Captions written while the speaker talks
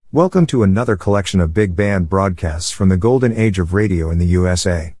Welcome to another collection of big band broadcasts from the golden age of radio in the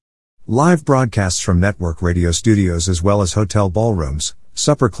USA. Live broadcasts from network radio studios as well as hotel ballrooms,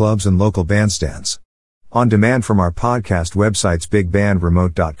 supper clubs and local bandstands. On demand from our podcast websites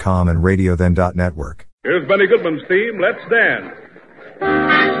bigbandremote.com and radiothen.network. Here's Benny Goodman's theme, Let's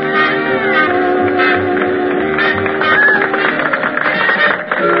Dance.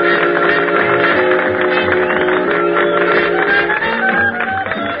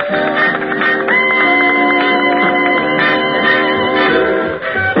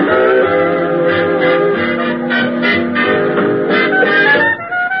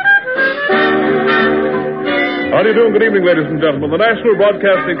 How do you do? Good evening, ladies and gentlemen. The National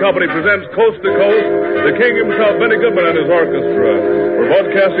Broadcasting Company presents Coast to Coast, the king himself, Benny Goodman, and his orchestra. We're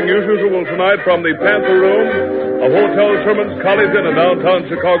broadcasting as usual tonight from the Panther Room of Hotel Sherman's College Inn in downtown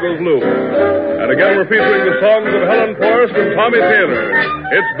Chicago's Loop. And again, we're featuring the songs of Helen Forrest and Tommy Taylor.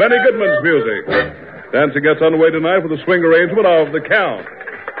 It's Benny Goodman's music. Dancing gets underway tonight with a swing arrangement of The Count.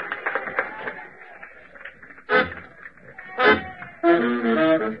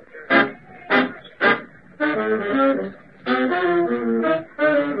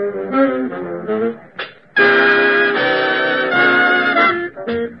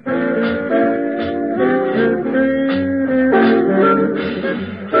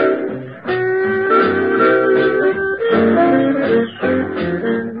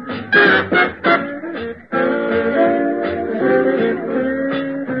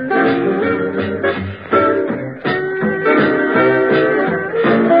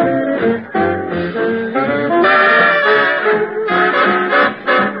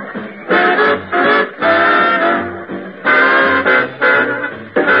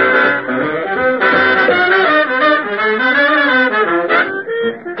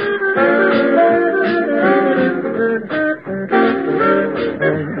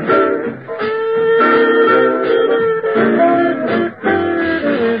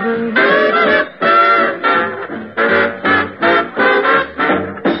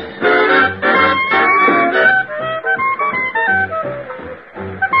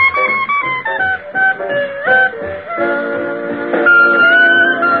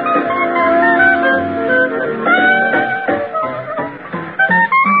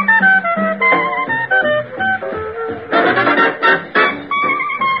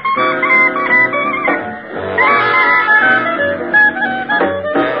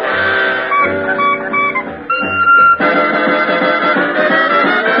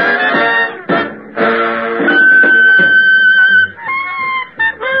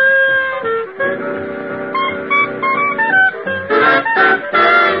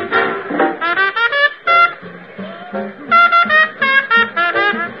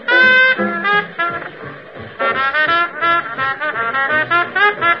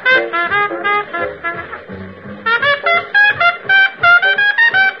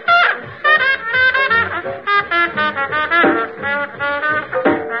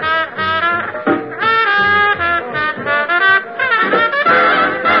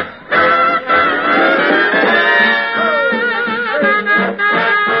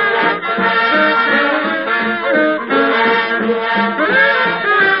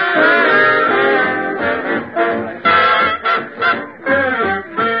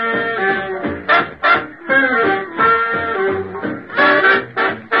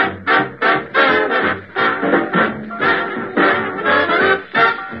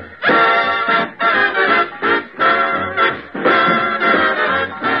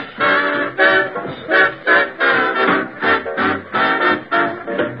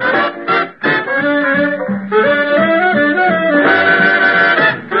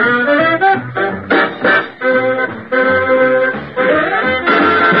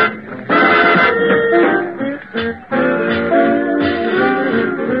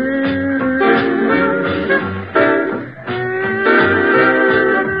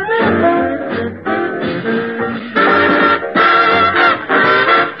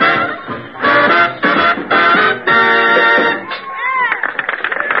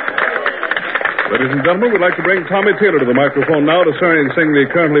 We'd like to bring Tommy Taylor to the microphone now to sing the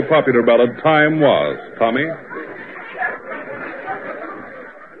currently popular ballad, Time Was. Tommy?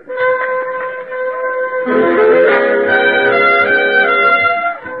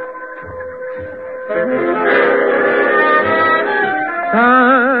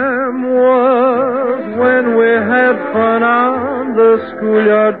 Time was when we had fun on the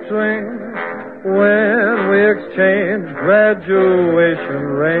schoolyard train, when we exchanged graduation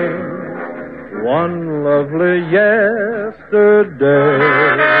rings. One lovely yesterday.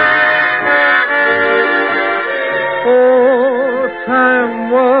 Oh,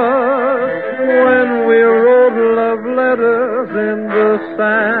 time was us when we wrote love letters in the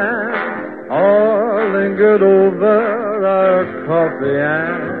sand, or lingered over our coffee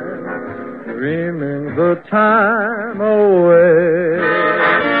and dreaming the time away.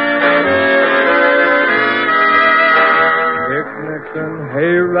 Picnics and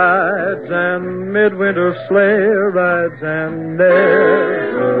hay rides and midwinter sleigh rides and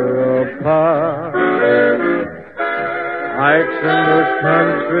never apart. Hikes in the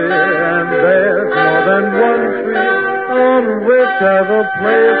country and there's more than one tree on which have a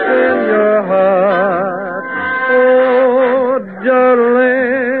place in your heart. Oh,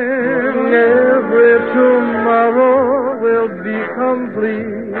 darling, every tomorrow will be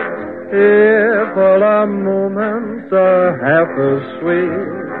complete if all our moments are half as sweet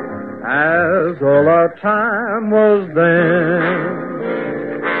as all our time was then.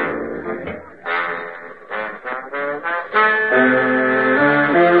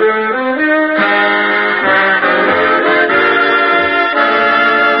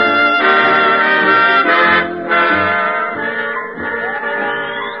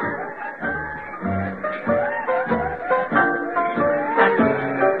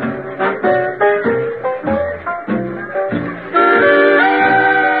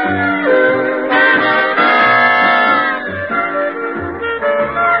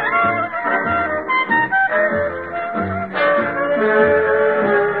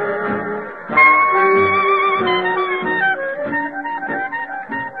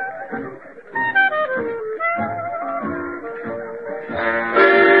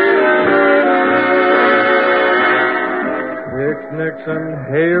 Picnics and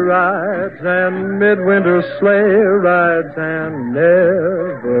hay rides and midwinter sleigh rides and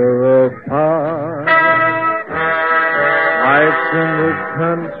never apart. Hikes in the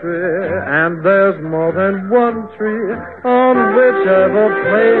country and there's more than one tree on which have a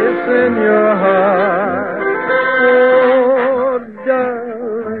place in your heart. Oh,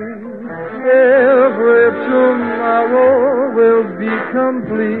 darling, every tomorrow will be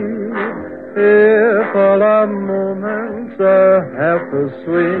complete if all our moments are half as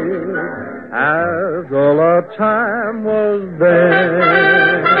sweet as all our time was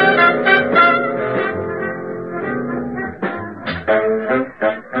then.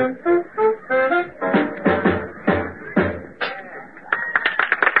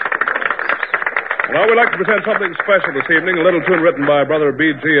 Well, we'd like to present something special this evening, a little tune written by Brother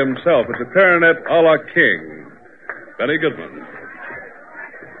B.G. himself. It's a clarinet a la King. Benny Goodman.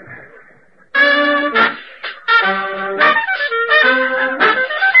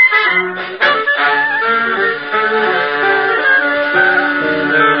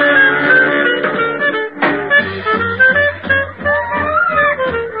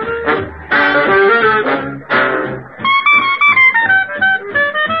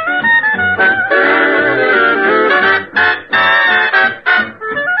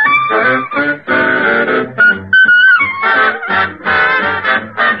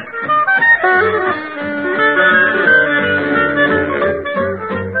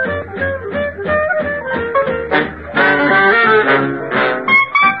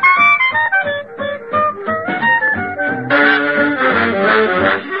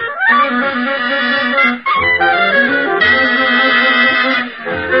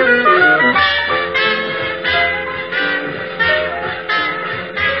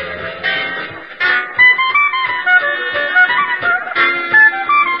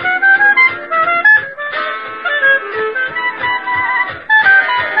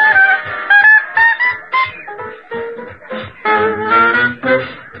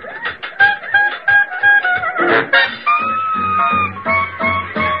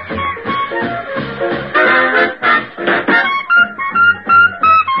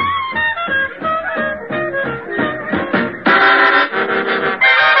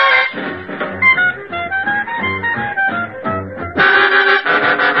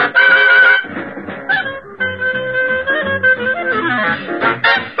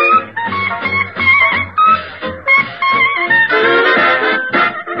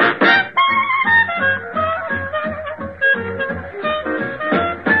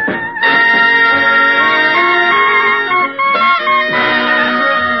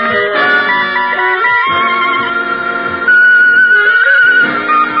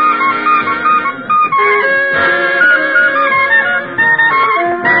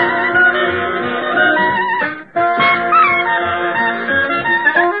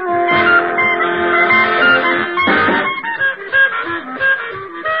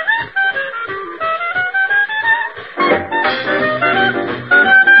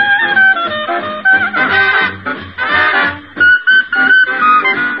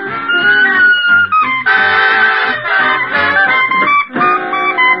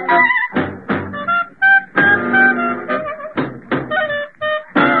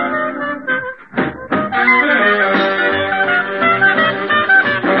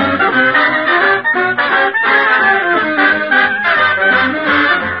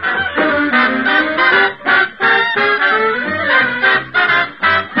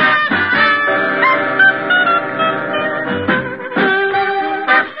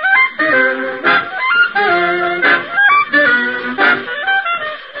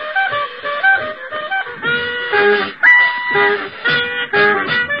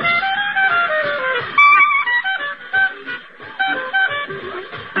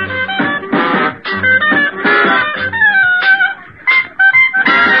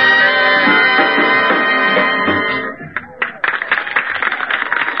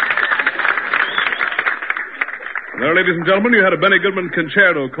 There, ladies and gentlemen, you had a Benny Goodman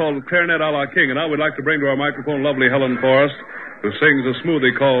concerto called Clarinet a la King, and now we'd like to bring to our microphone lovely Helen Forrest, who sings a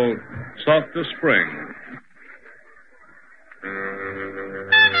smoothie called Soft as Spring.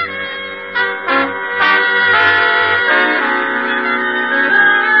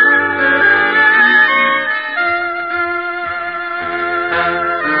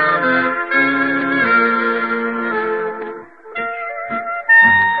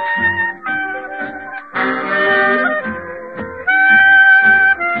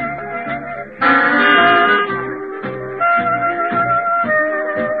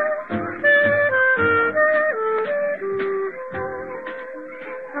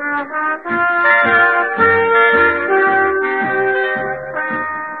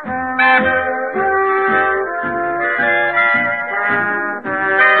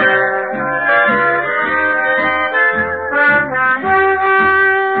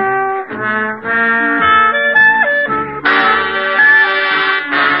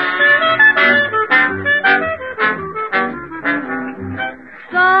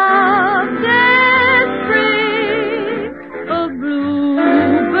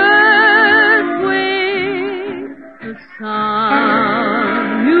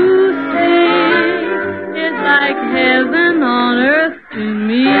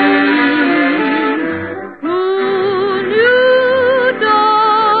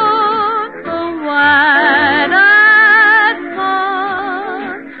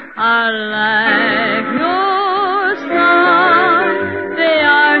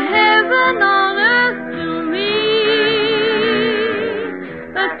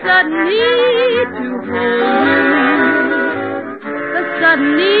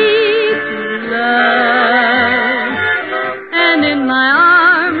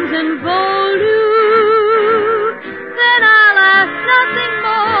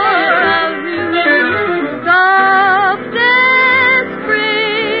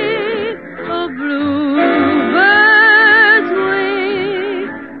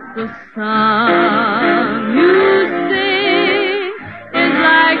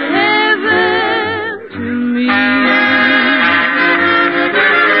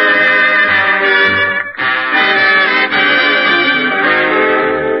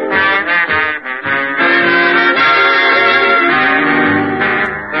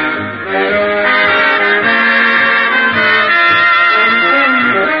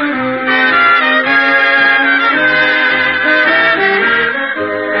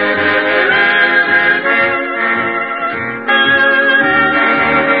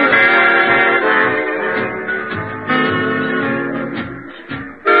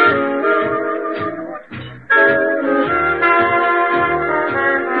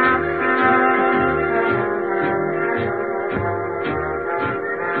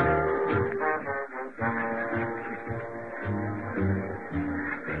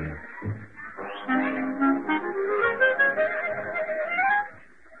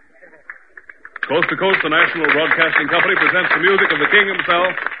 Coast to Coast, the National Broadcasting Company presents the music of the King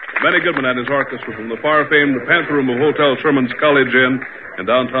himself, Benny Goodman and his orchestra from the far-famed Panther Room of Hotel Sherman's College Inn in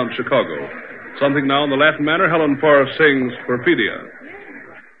downtown Chicago. Something now in the Latin manner, Helen Forrest sings Perfidia.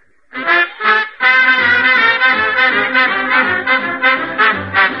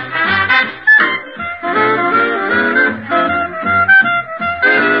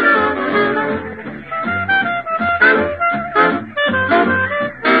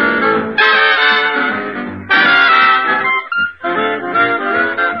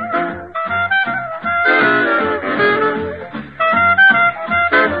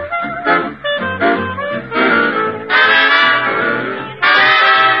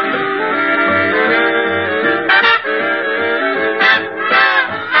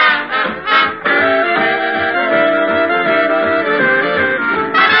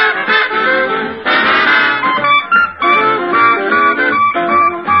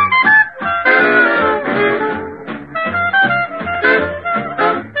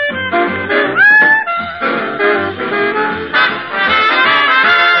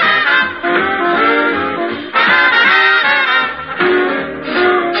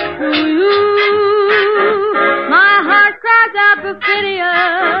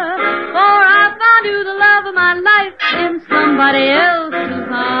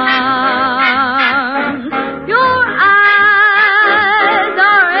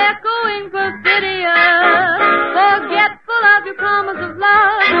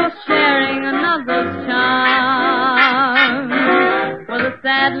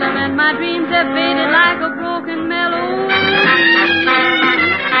 Madeline, and my dreams have faded like a broken melody.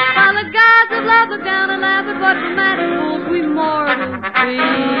 While the gods of love are gone and laugh, but dramatic fools we mortals be.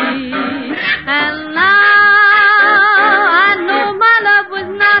 And now I know my love was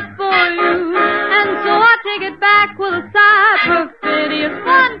not for you, and so I take it back with a sigh, perfidious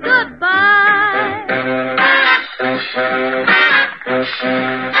one, goodbye.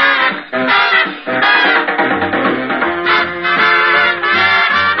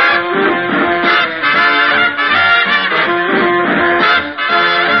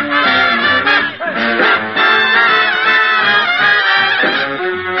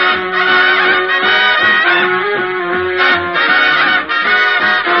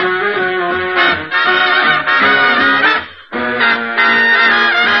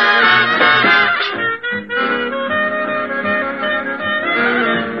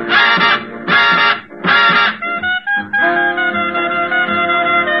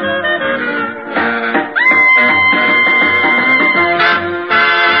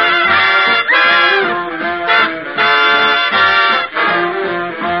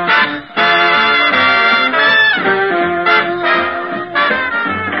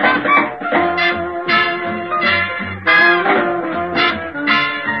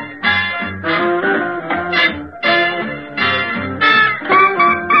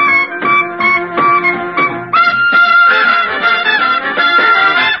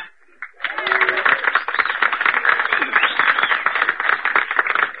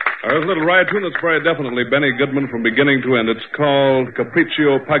 There's a little ride tune that's very definitely Benny Goodman from beginning to end. It's called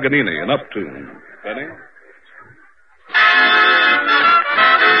Capriccio Paganini, an uptune. Benny?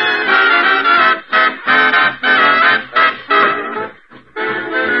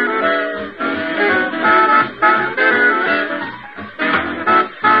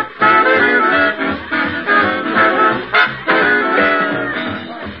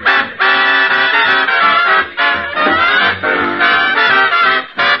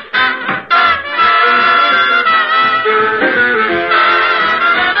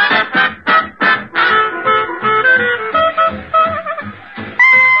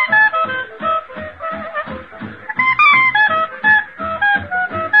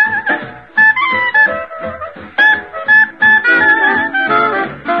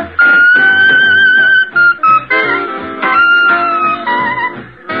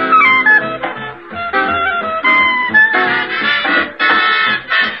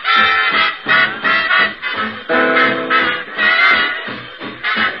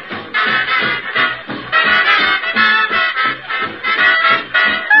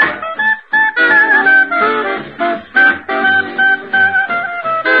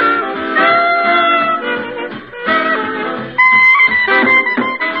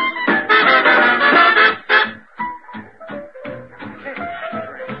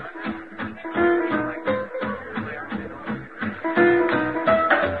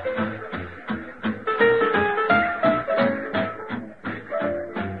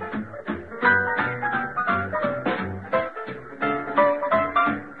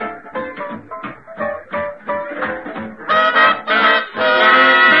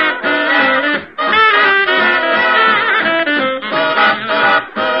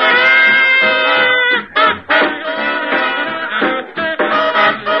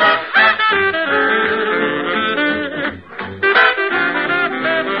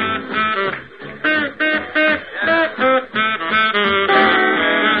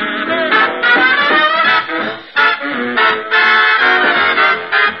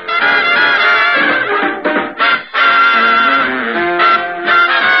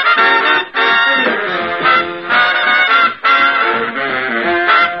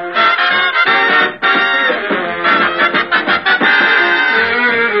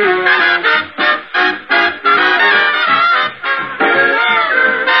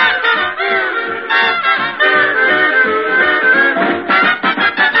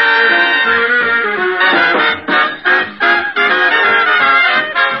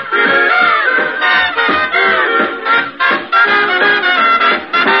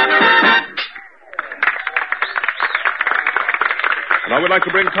 Now we'd like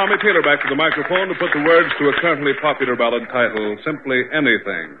to bring Tommy Taylor back to the microphone to put the words to a currently popular ballad titled Simply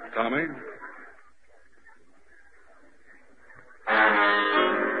Anything. Tommy?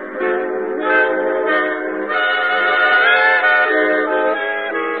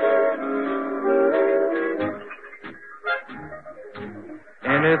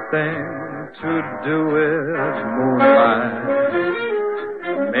 Anything to do with moonlight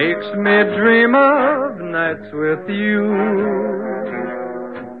makes me dream of nights with you.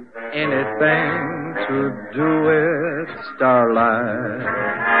 Anything to to do with starlight.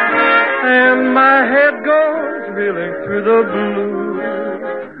 And my head goes reeling through the blue.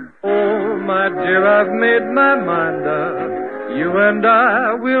 Oh, my dear, I've made my mind up. You and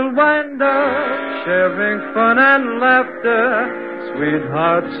I will wind up sharing fun and laughter,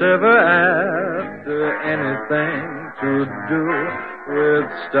 sweethearts ever after. Anything to do with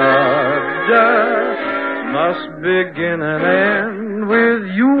stardust must begin and end with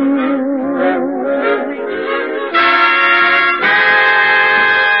you.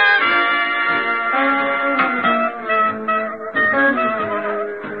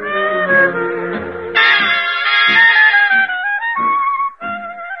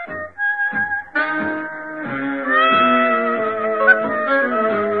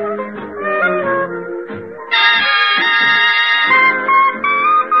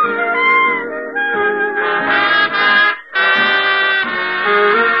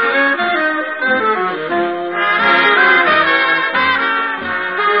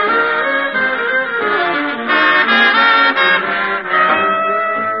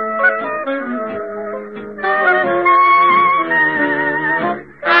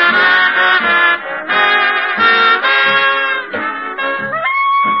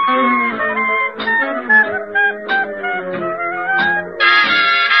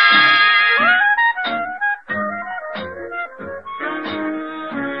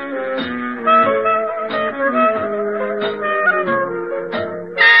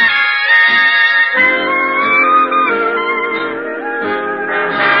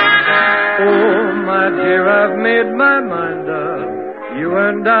 Dear, I've made my mind up. You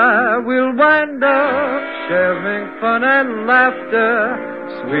and I will wind up sharing fun and laughter,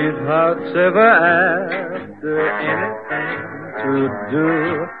 sweethearts ever after. Anything to do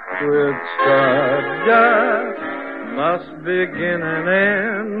with stardust must begin and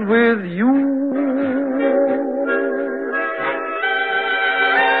end with you.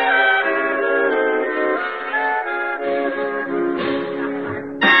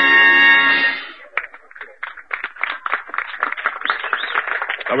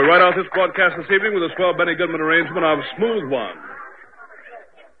 Now we write out this broadcast this evening with a swell Benny Goodman arrangement of Smooth One.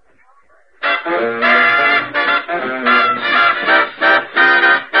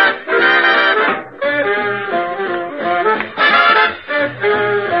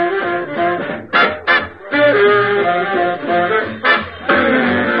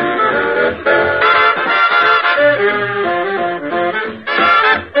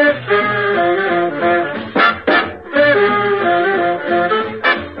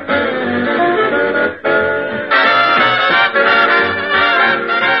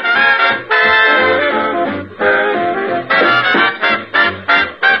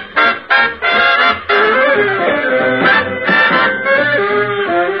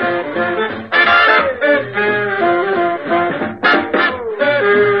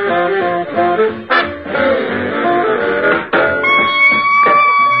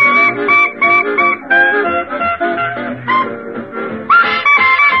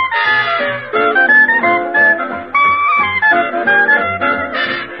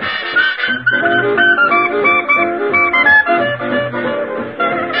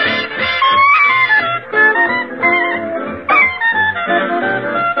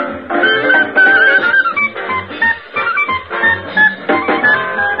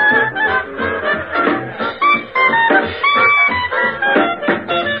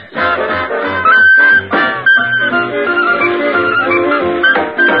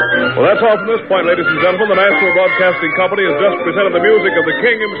 That's all from this point, ladies and gentlemen. The National Broadcasting Company has just presented the music of the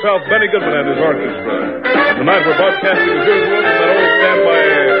king himself, Benny Goodman, and his orchestra. Tonight we're broadcasting as usual from that old standby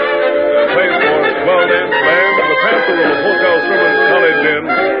place for swell dance band in the Panther Room of Hotel Truman's College Inn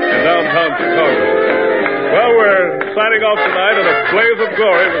in downtown Chicago. Well, we're signing off tonight in a blaze of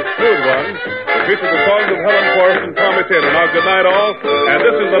glory with Smooth One, which features the songs of Helen Forrest and Tommy Taylor. Now, good night all, and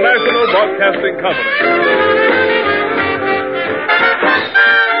this is the National Broadcasting Company.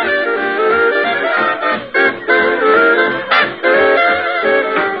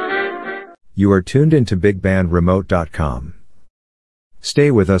 You are tuned into BigBandRemote.com. Stay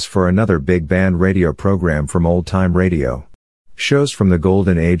with us for another Big Band radio program from Old Time Radio. Shows from the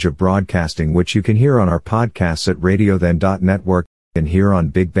golden age of broadcasting which you can hear on our podcasts at radiothen.network and here on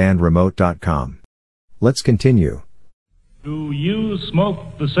BigBandRemote.com. Let's continue. Do you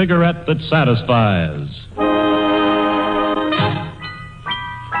smoke the cigarette that satisfies?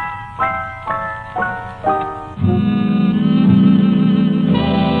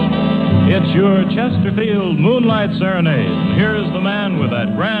 It's your Chesterfield Moonlight Serenade. Here's the man with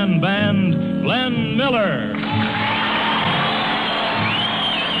that grand band, Glenn Miller.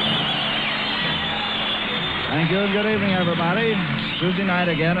 Thank you, and good evening, everybody. Tuesday night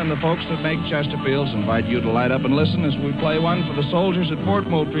again, and the folks that make Chesterfields invite you to light up and listen as we play one for the soldiers at Fort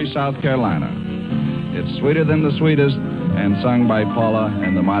Moultrie, South Carolina. It's Sweeter Than the Sweetest, and sung by Paula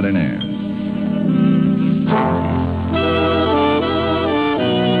and the Modernaires.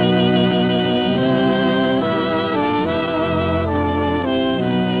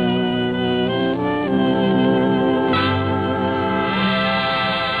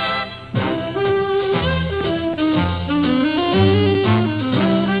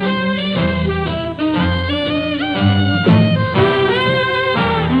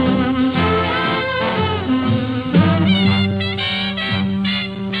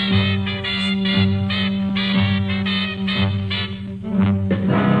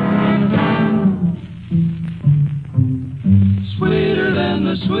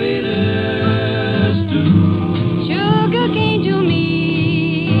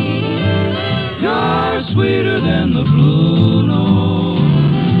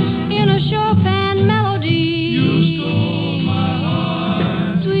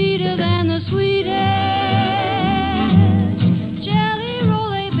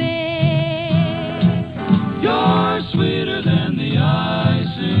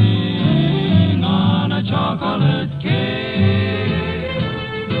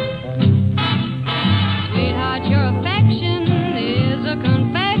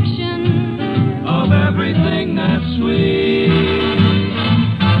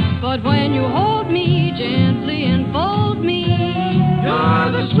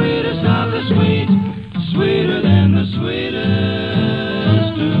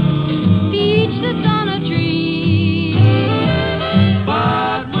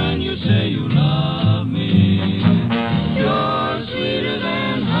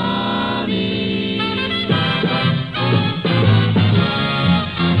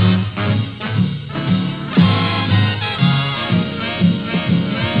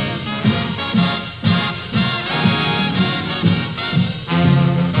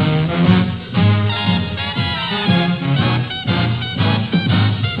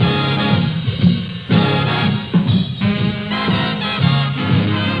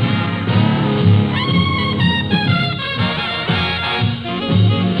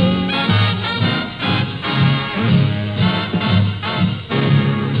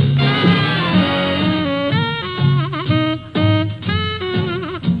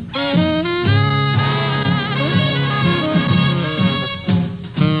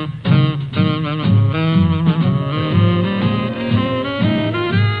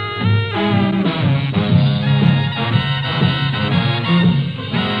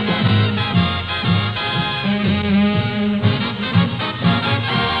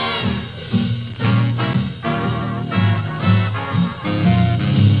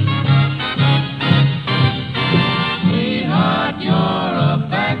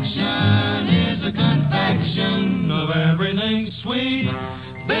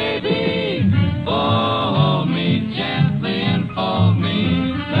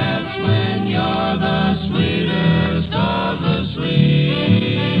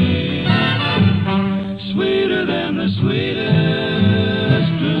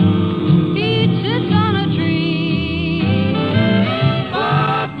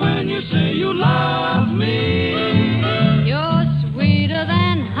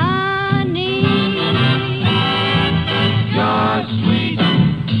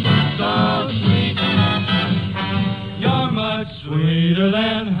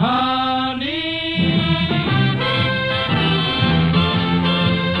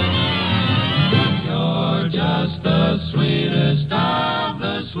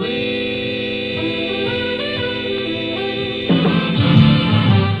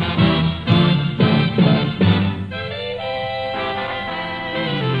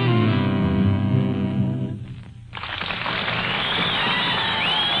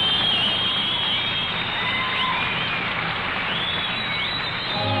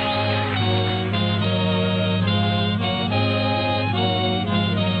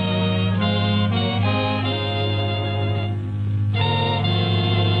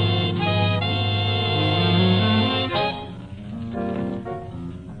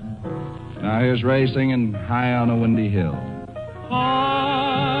 Here's Ray singing High on a Windy Hill.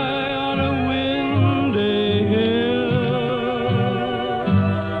 High on a windy hill,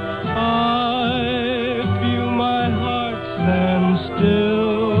 I feel my heart stand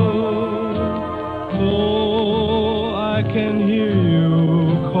still. Oh, I can hear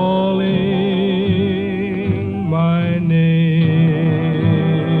you calling my name.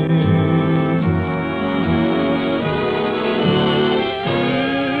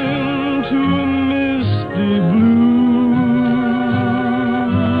 Into a misty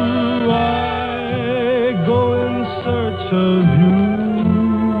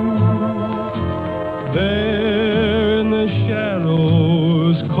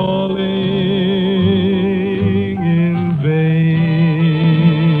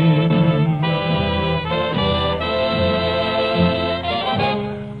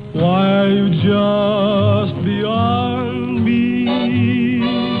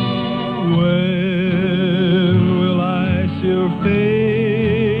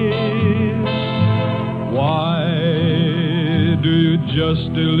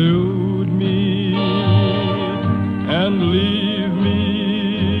just elude me and leave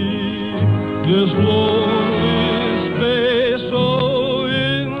me this lonely space, oh,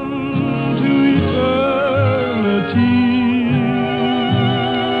 into eternity.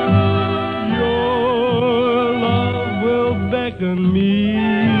 Your love will beckon me.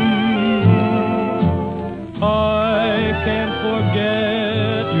 I can't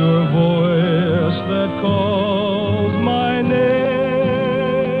forget your voice that calls my name.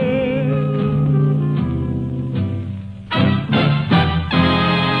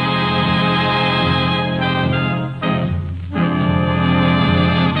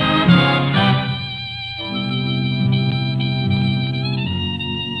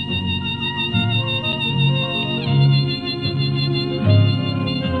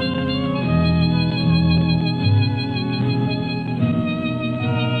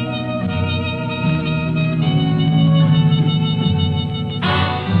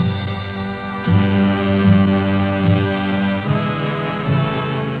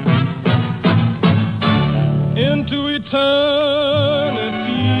 Into eternity,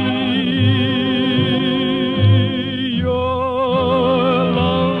 your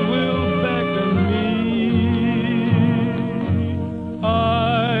love will beckon me.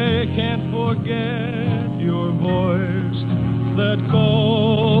 I can't forget your voice that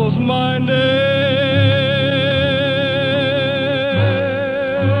calls my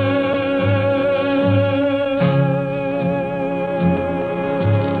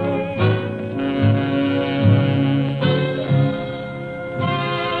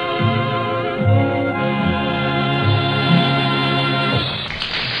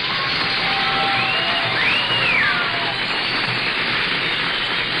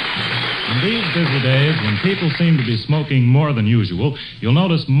In these busy days, when people seem to be smoking more than usual, you'll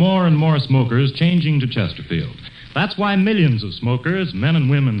notice more and more smokers changing to Chesterfield. That's why millions of smokers, men and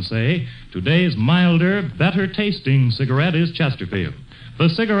women, say today's milder, better-tasting cigarette is Chesterfield, the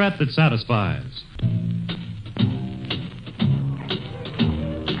cigarette that satisfies.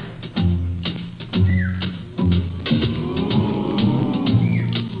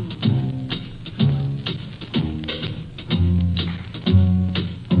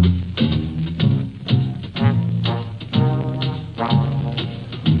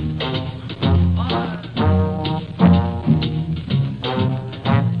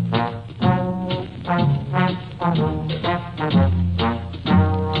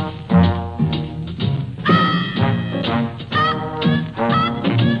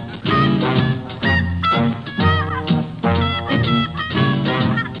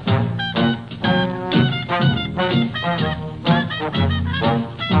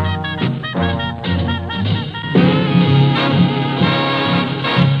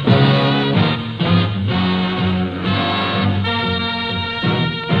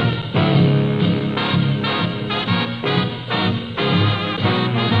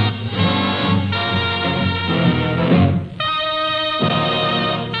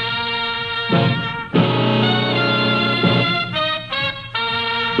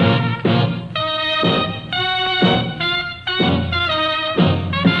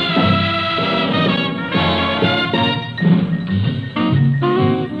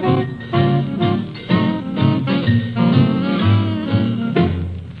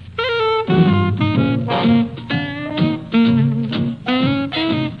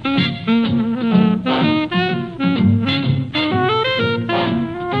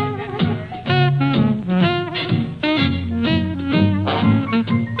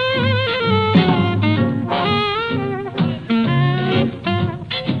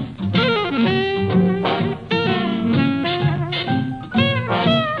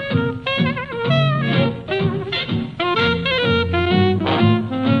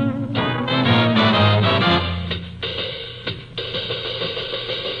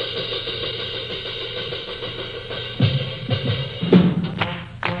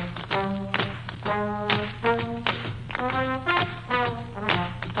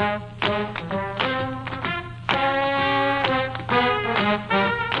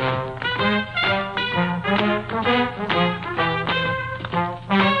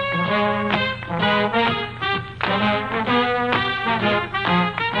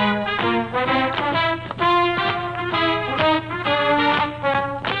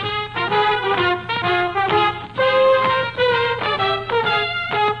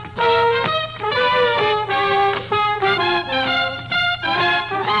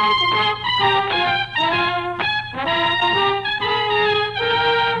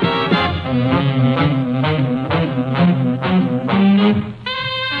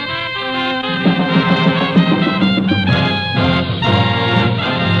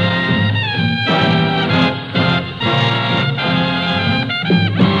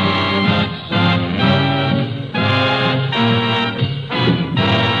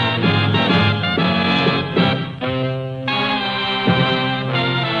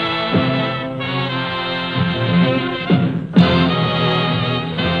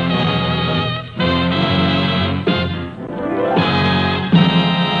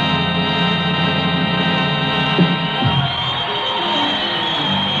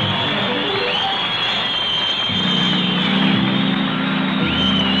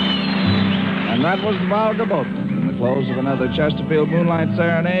 follows the Volga Boatman in the close of another Chesterfield Moonlight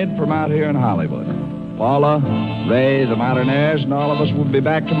Serenade from out here in Hollywood. Paula, Ray, the Modernaires, and all of us will be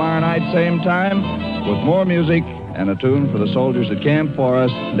back tomorrow night, same time, with more music and a tune for the soldiers at Camp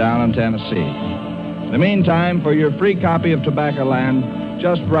Forest down in Tennessee. In the meantime, for your free copy of Tobacco Land,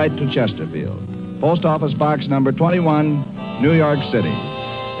 just write to Chesterfield. Post Office Box number 21, New York City.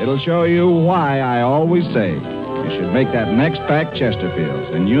 It'll show you why I always say you should make that next pack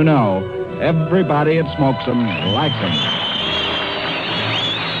Chesterfields. And you know, everybody that smokes them likes them.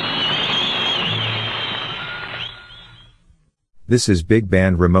 This is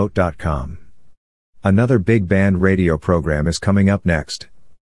BigBandRemote.com. Another Big Band radio program is coming up next.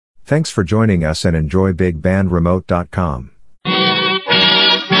 Thanks for joining us and enjoy BigBandRemote.com.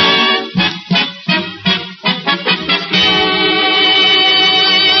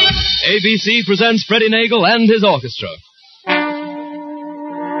 ABC presents Freddie Nagel and his orchestra.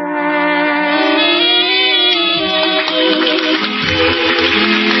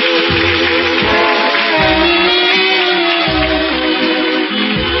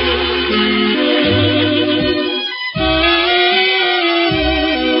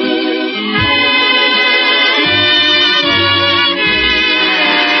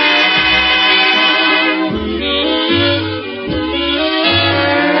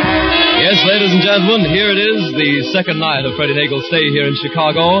 Ladies and gentlemen, here it is, the second night of Freddie Nagel's stay here in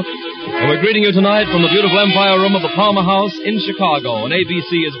Chicago. And we're greeting you tonight from the beautiful Empire Room of the Palmer House in Chicago. And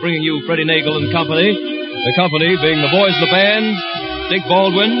ABC is bringing you Freddie Nagel and company. The company being the boys of the band, Dick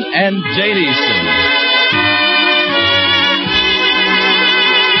Baldwin and Jane Easton.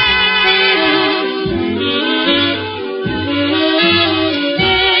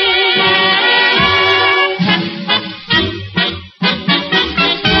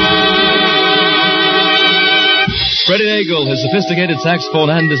 Freddie Nagel, his sophisticated saxophone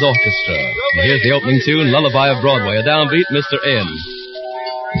and his orchestra. And here's the opening tune, Lullaby of Broadway, a downbeat Mr. N.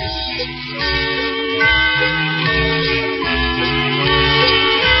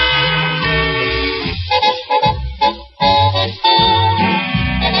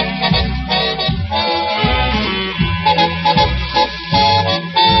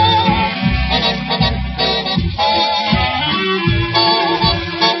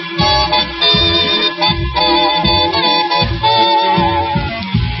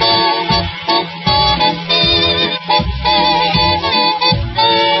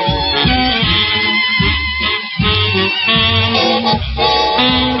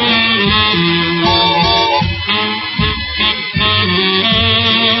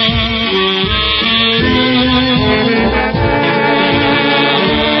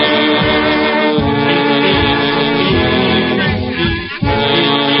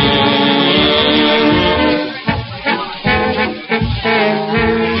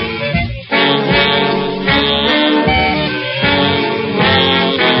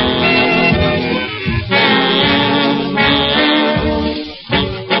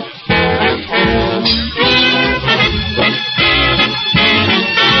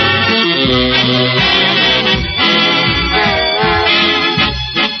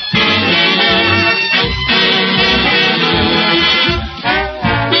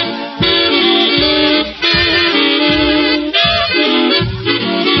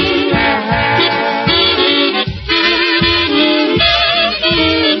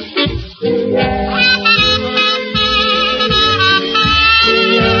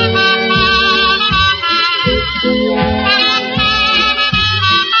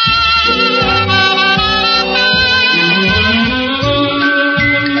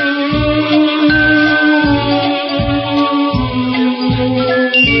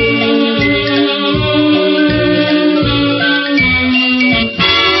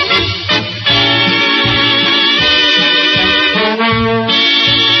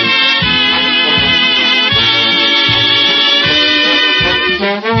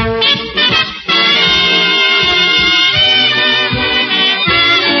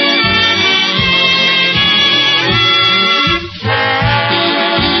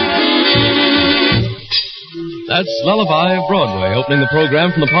 That's Lullaby of Broadway, opening the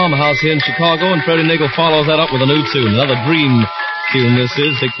program from the Palmer House here in Chicago, and Freddie Nagel follows that up with a new tune, another dream tune this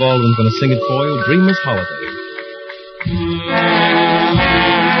is. Dick Baldwin's going to sing it for you, Dreamer's Holiday.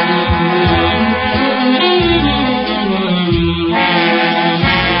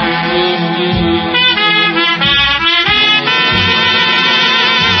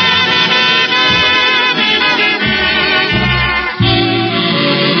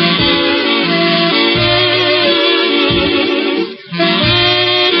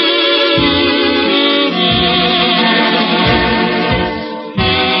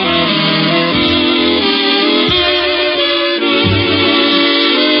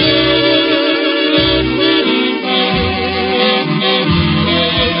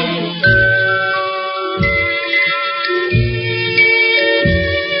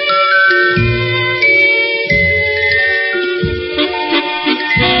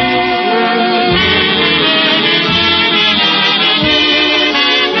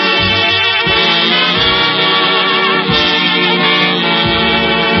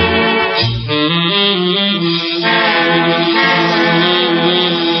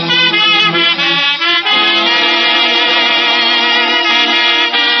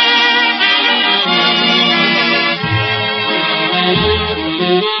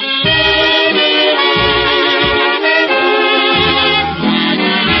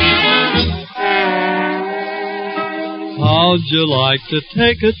 How'd you like to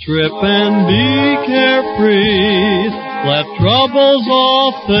take a trip and be carefree? Let troubles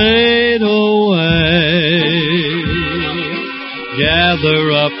all fade away.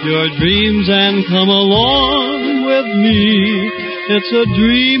 Gather up your dreams and come along with me. It's a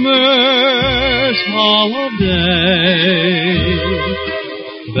dreamer's holiday.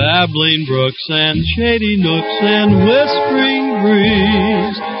 Babbling brooks and shady nooks and whispering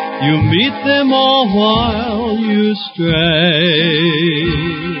breeze, you meet them all while you stray.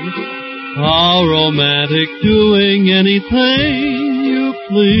 How romantic, doing anything you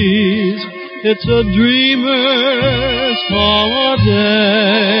please. It's a dreamer's holiday.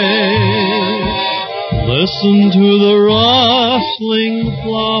 Listen to the rustling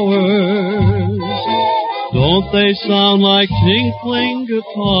flowers. Don't they sound like tinkling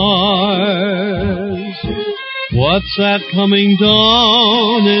guitars? What's that coming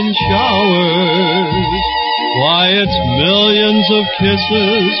down in showers? Why, it's millions of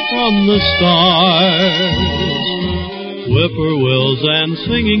kisses from the stars. Whippoorwills and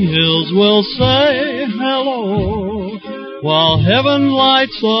singing hills will say hello while heaven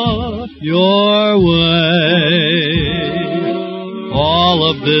lights up your way. All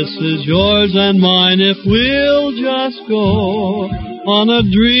of this is yours and mine if we'll just go on a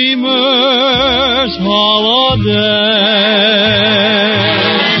dreamer's holiday.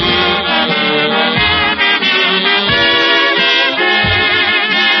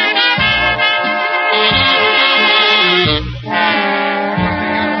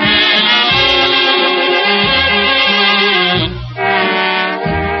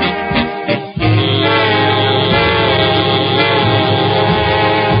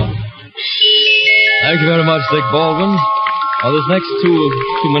 Thank you very much, Dick Baldwin. Now, this next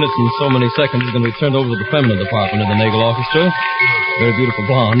two minutes and so many seconds is going to be turned over to the feminine department of the Nagel Orchestra. Very beautiful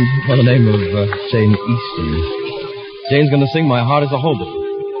blonde by the name of Jane Easton. Jane's going to sing My Heart is a Hobo.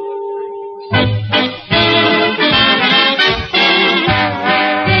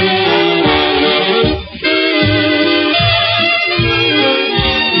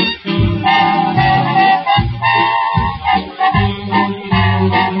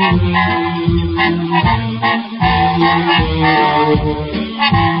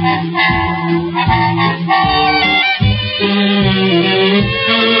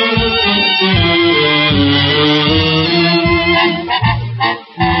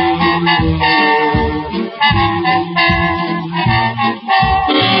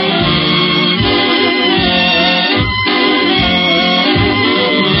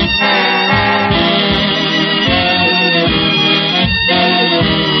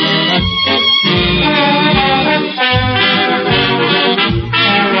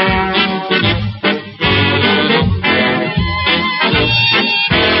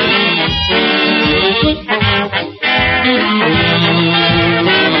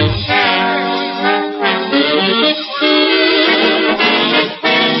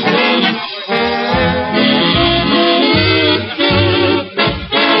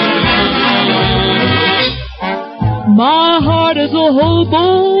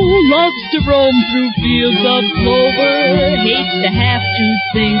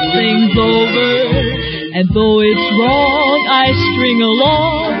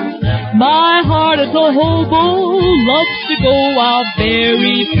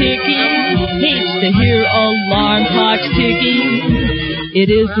 It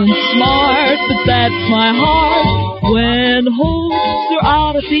isn't smart, but that's my heart. When hopes are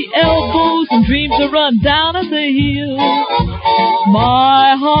out at the elbows and dreams are run down at the heels,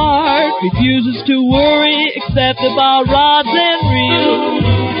 my heart refuses to worry except about rods and reels.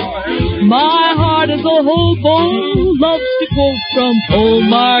 My heart is a hobo, loves to quote from old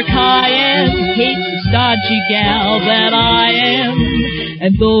Mark Hyan, hates the stodgy gal that I am.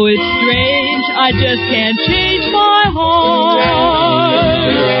 And though it's strange, I just can't change my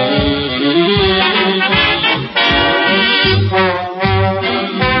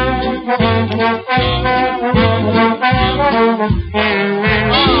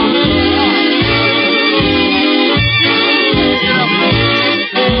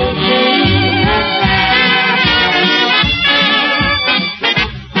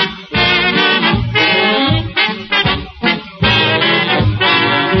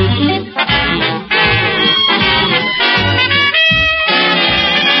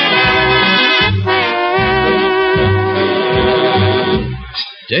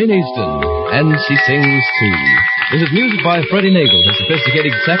Jane Easton, and she sings too. This is music by Freddie Nagel, his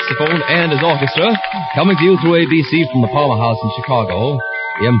sophisticated saxophone and his orchestra, coming to you through ABC from the Palmer House in Chicago,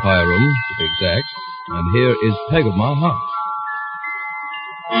 the Empire Room, to be exact. And here is Peg of My Heart.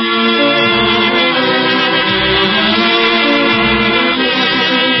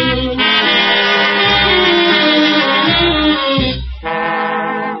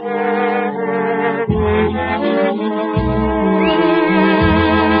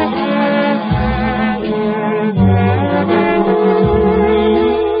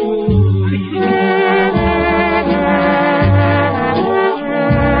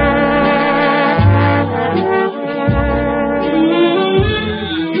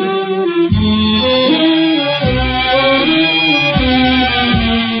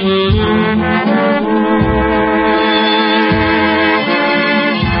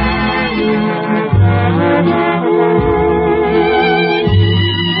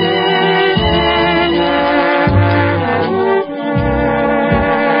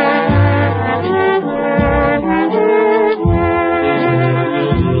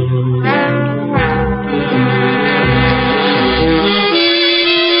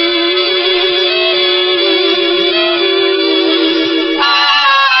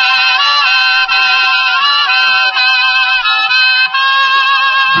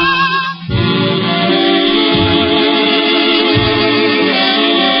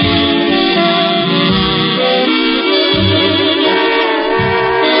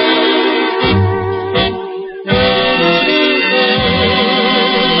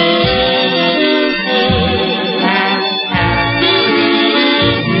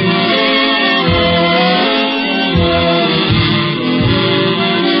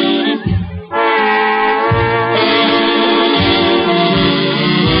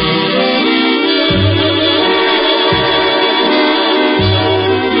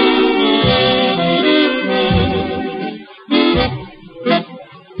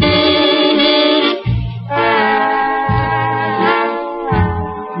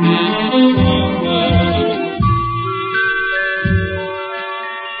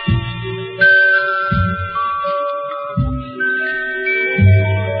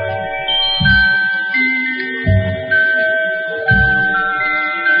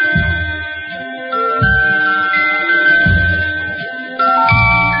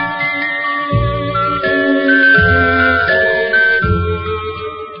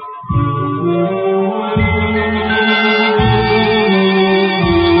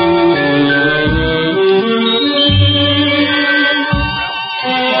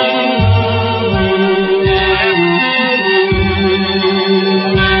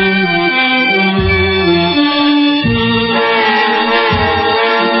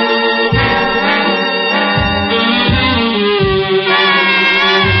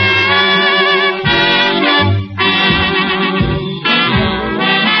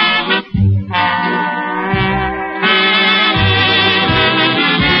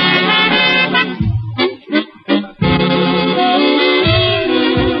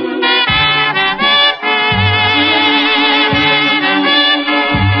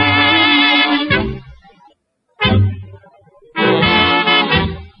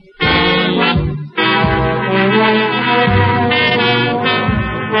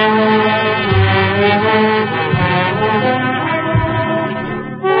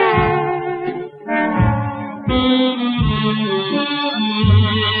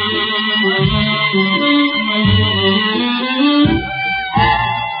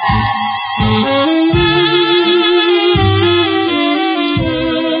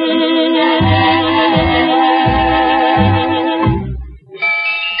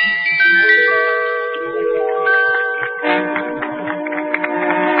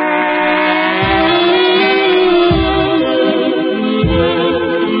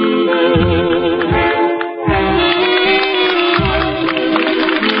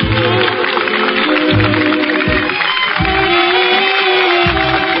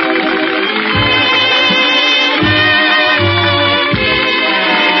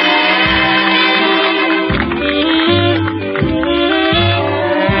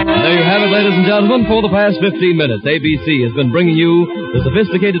 gentlemen, for the past 15 minutes, ABC has been bringing you the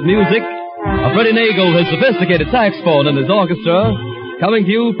sophisticated music of Freddie Nagel, his sophisticated saxophone and his orchestra, coming to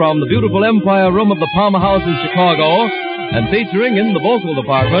you from the beautiful Empire Room of the Palmer House in Chicago, and featuring in the vocal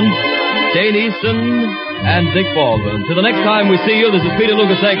department, Jane Easton and Dick Baldwin. Till the next time we see you, this is Peter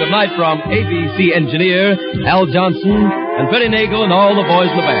Lucas saying good night from ABC engineer Al Johnson and Freddie Nagel and all the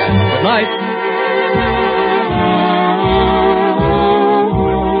boys in the band. Good night.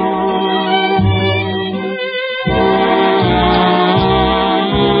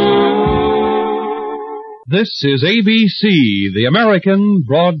 This is ABC, the American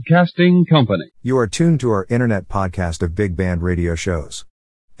Broadcasting Company. You are tuned to our internet podcast of big band radio shows.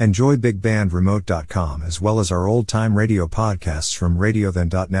 Enjoy bigbandremote.com as well as our old-time radio podcasts from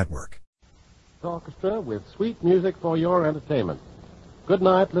radiothen.network. Orchestra with sweet music for your entertainment. Good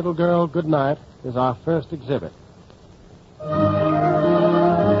Night, Little Girl, Good Night is our first exhibit.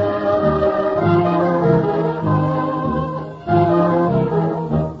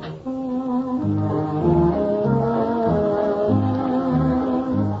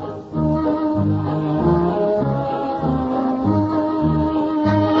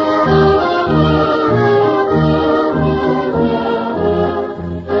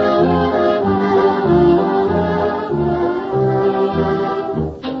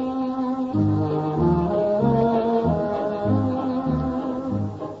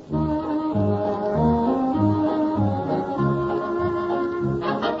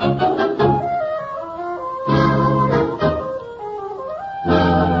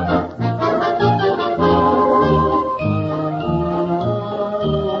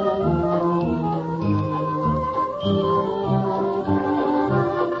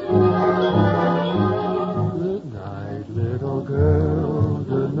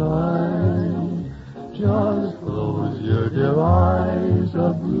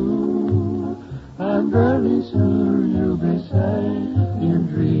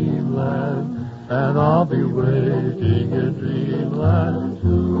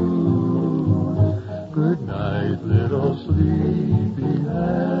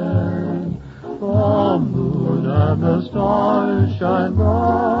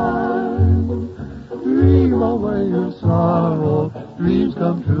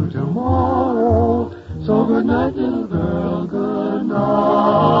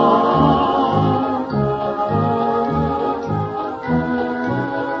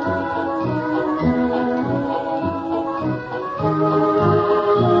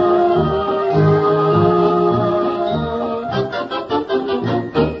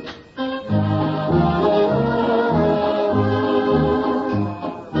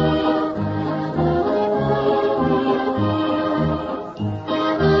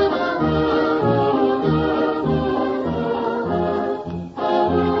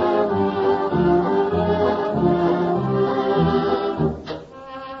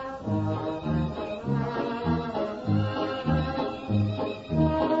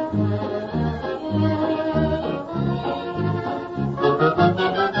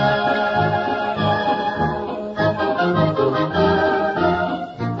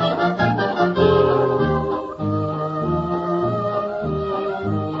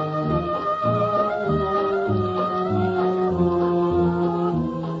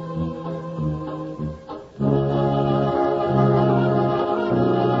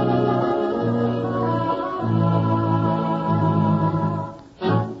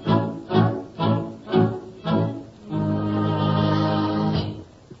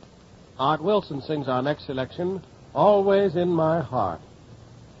 Art Wilson sings our next selection, Always in My Heart.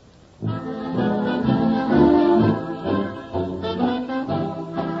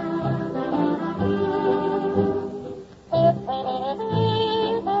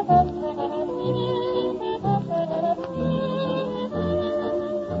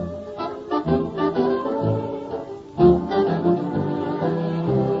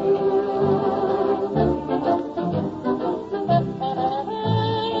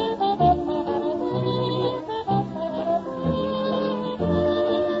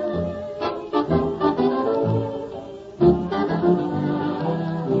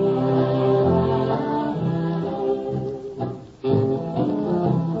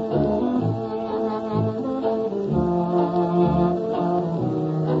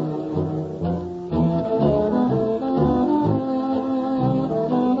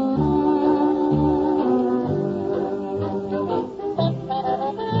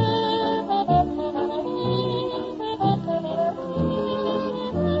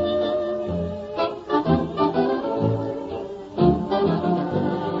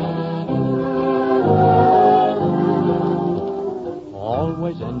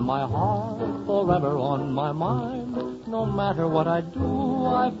 matter what I do,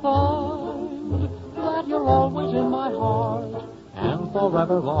 I find that you're always in my heart and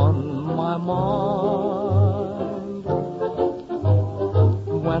forever on my mind.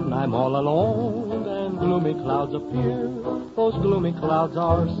 When I'm all alone and gloomy clouds appear, those gloomy clouds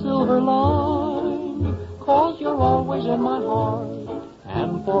are silver lined, 'cause you're always in my heart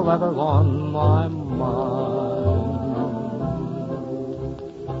and forever on my mind.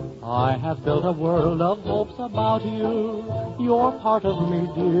 I have built a world of hopes about you. You're part of me,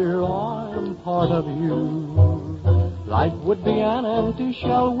 dear, I'm part of you. Life would be an empty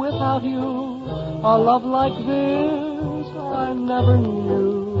shell without you. A love like this I never knew.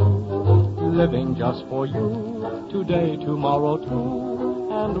 Living just for you, today, tomorrow too.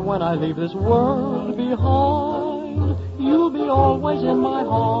 And when I leave this world behind, you'll be always in my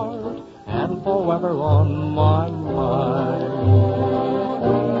heart and forever on my mind.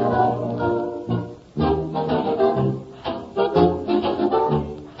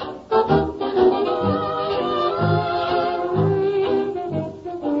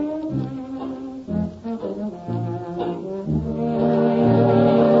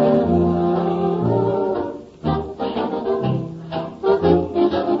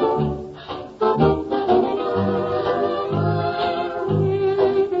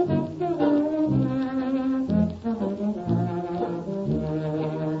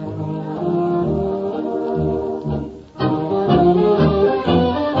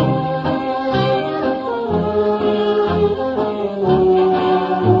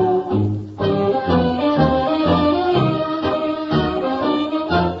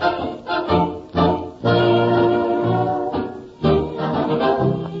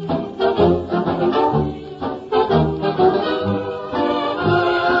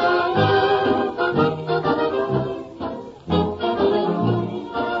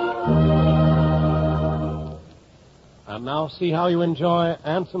 Now see how you enjoy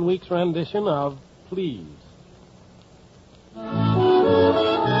Anson Week's rendition of Please.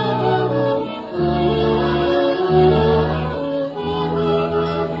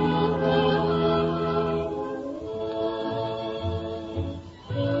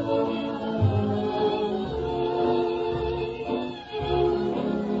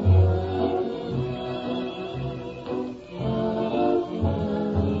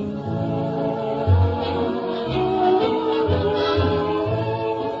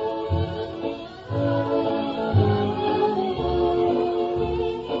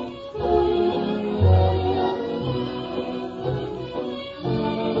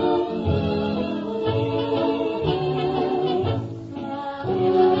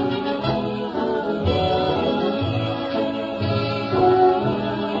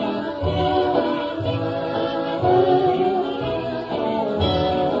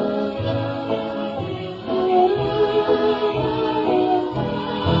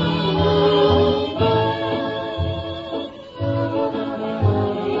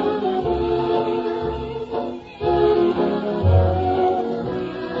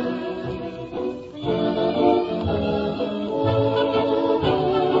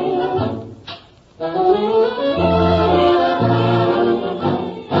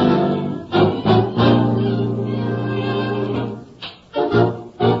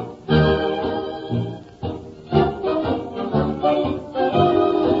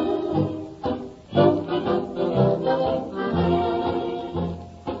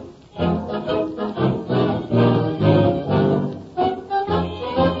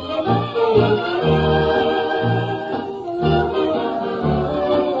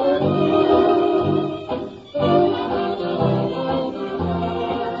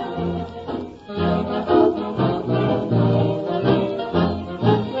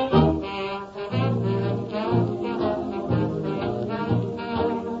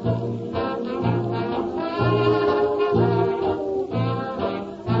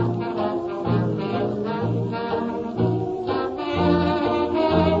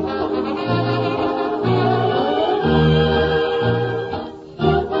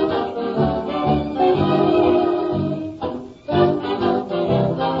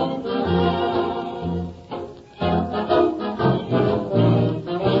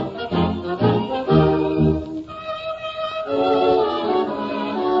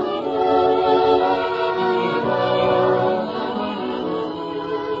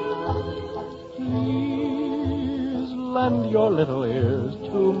 Lend your little ears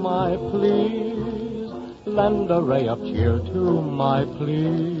to my pleas. Lend a ray of cheer to my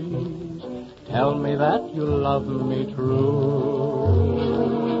pleas. Tell me that you love me true.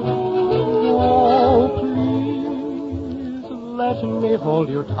 Oh, please, let me hold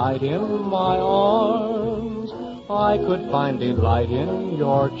you tight in my arms. I could find delight in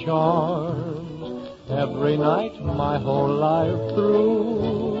your charms every night my whole life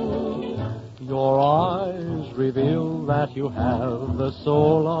through. Your eyes reveal that you have the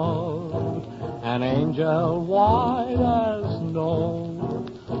soul of an angel white as snow.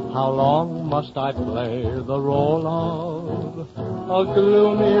 How long must I play the role of a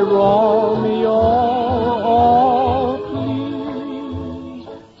gloomy Romeo? Oh, please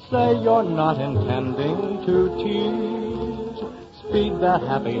say you're not intending to tease. Speed that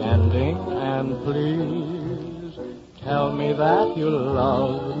happy ending and please tell me that you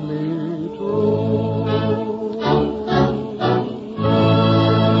love me true.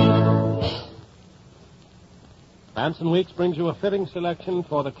 Anson Weeks brings you a fitting selection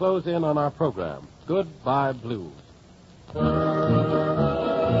for the close-in on our program, Goodbye Blues.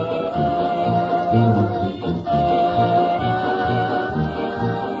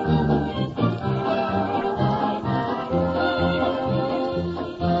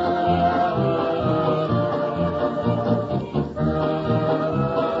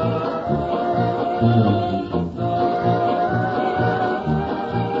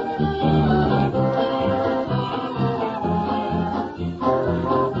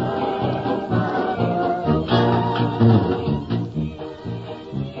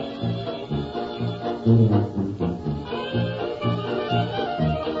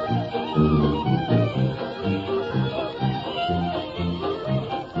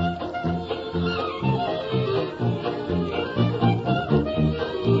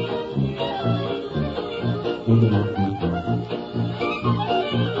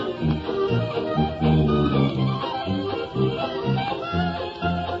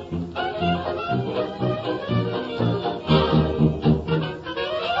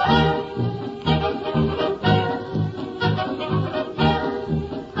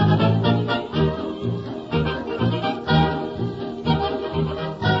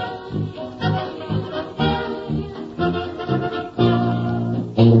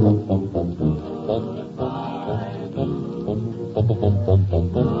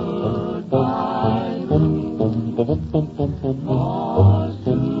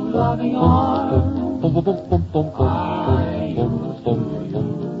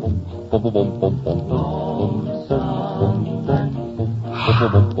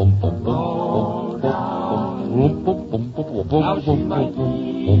 How she might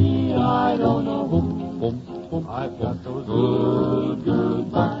be, I don't know. I've got those good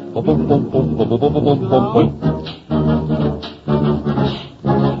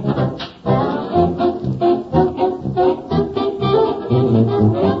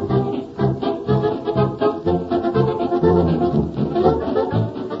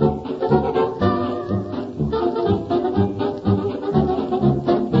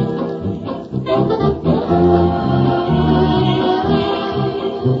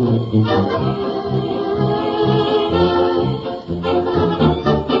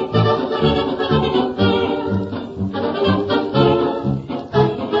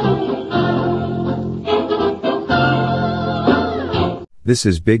This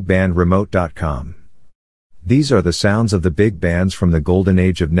is BigBandRemote.com. These are the sounds of the big bands from the golden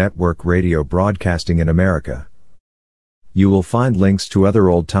age of network radio broadcasting in America. You will find links to other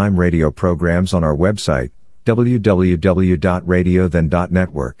old-time radio programs on our website,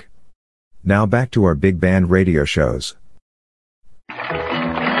 www.radiothen.network. Now back to our big band radio shows.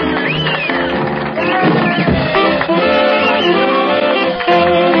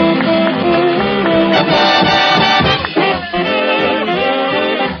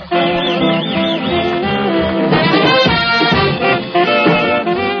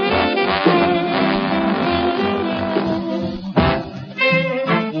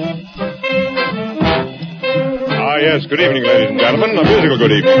 Yes, good evening, ladies and gentlemen. A musical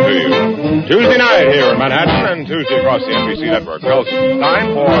good evening to you. Tuesday night here in Manhattan and Tuesday across the NBC network. Well,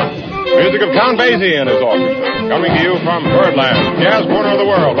 time for music of Count Basie and his orchestra. Coming to you from Birdland, jazz corner of the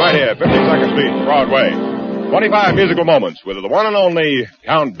world, right here, 52nd Street, Broadway. 25 musical moments with the one and only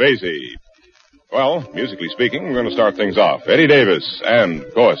Count Basie. Well, musically speaking, we're going to start things off. Eddie Davis and,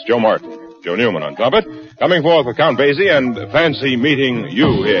 of course, Joe Martin. Joe Newman on trumpet. Coming forth with Count Basie and Fancy Meeting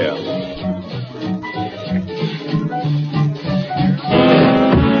You Here.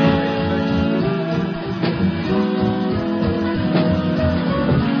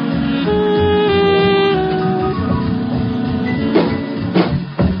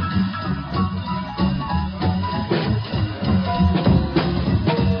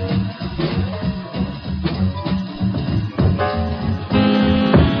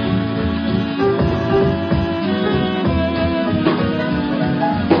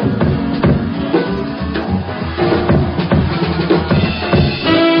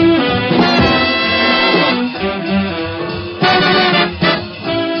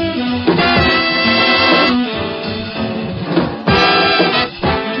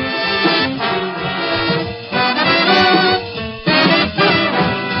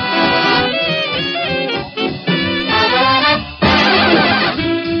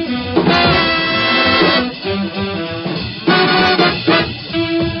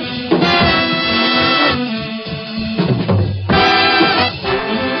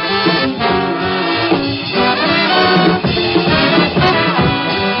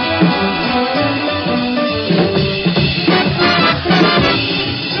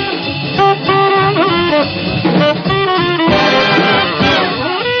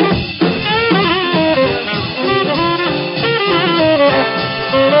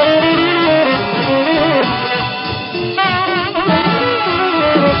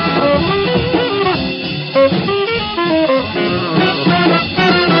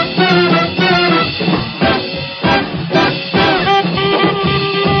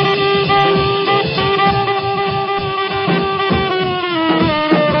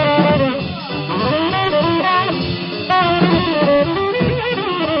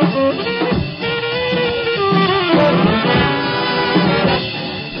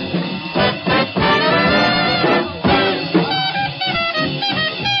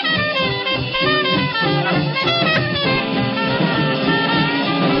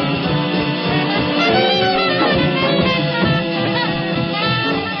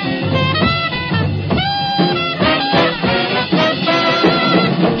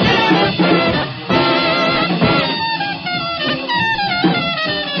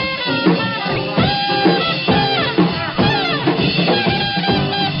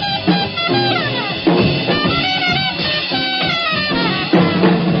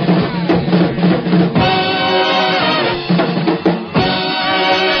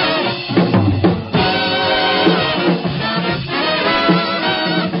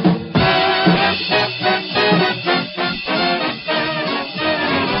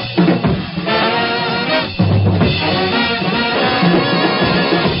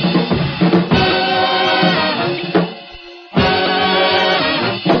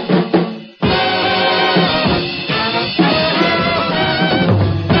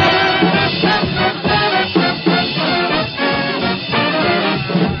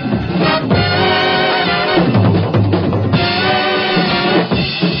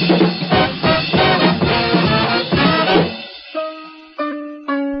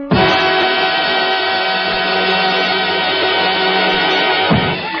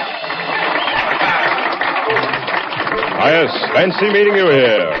 Yes, fancy meeting you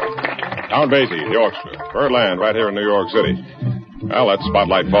here. Count Basie, the orchestra. Birdland, right here in New York City. Well, that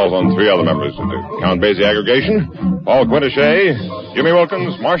spotlight falls on three other members of the Count Basie aggregation. Paul Quintaché, Jimmy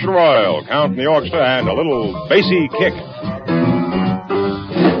Wilkins, Marshall Royal, Count in the orchestra, and a little Basie kick.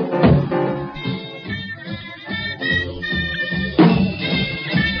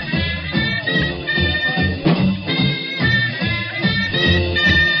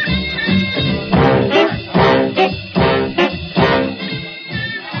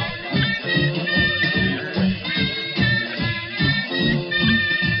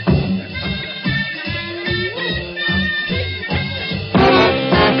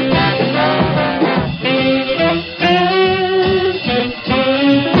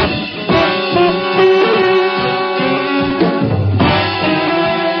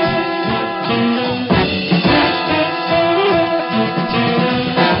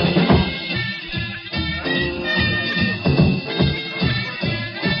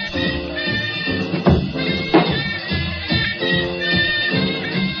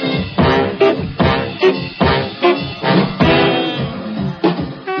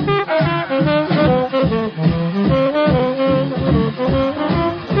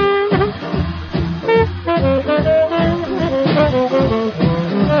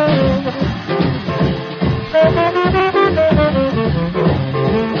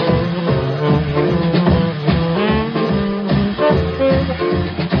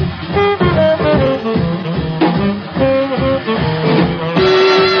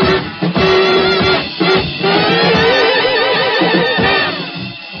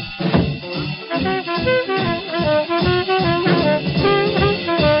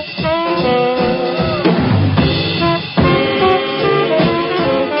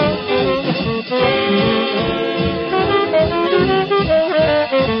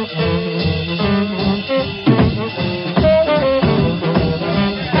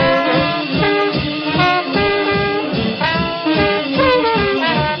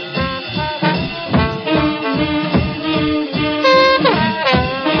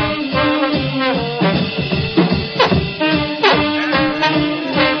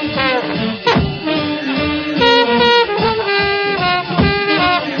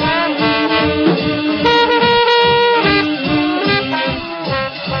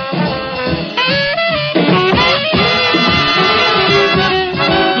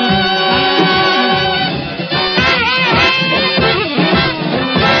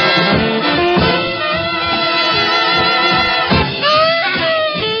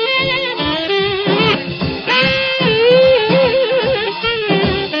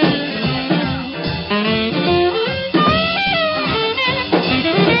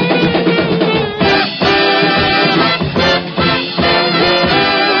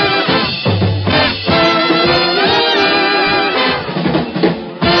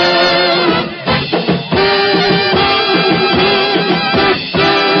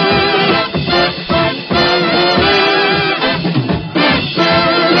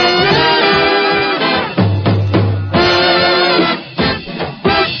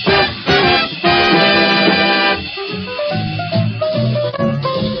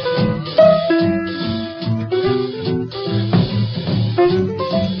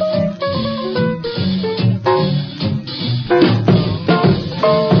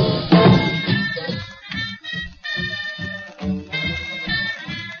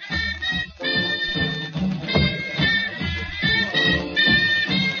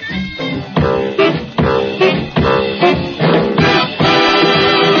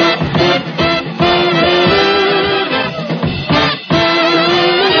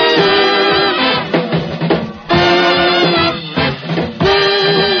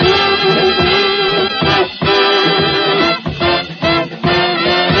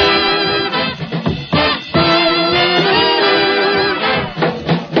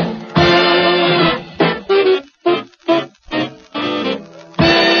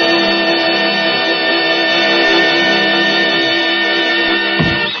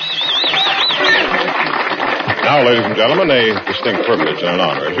 Now, ladies and gentlemen, a distinct privilege and an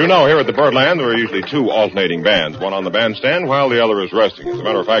honor. As you know, here at the Birdland, there are usually two alternating bands, one on the bandstand while the other is resting. As a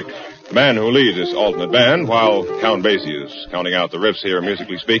matter of fact, the man who leads this alternate band, while Count Basie is counting out the riffs here,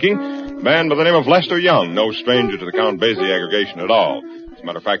 musically speaking, a man by the name of Lester Young, no stranger to the Count Basie aggregation at all. As a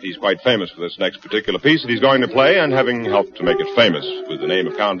matter of fact, he's quite famous for this next particular piece that he's going to play, and having helped to make it famous with the name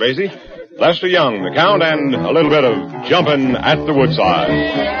of Count Basie, Lester Young, the Count, and a little bit of Jumpin' at the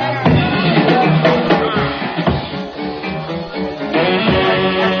Woodside.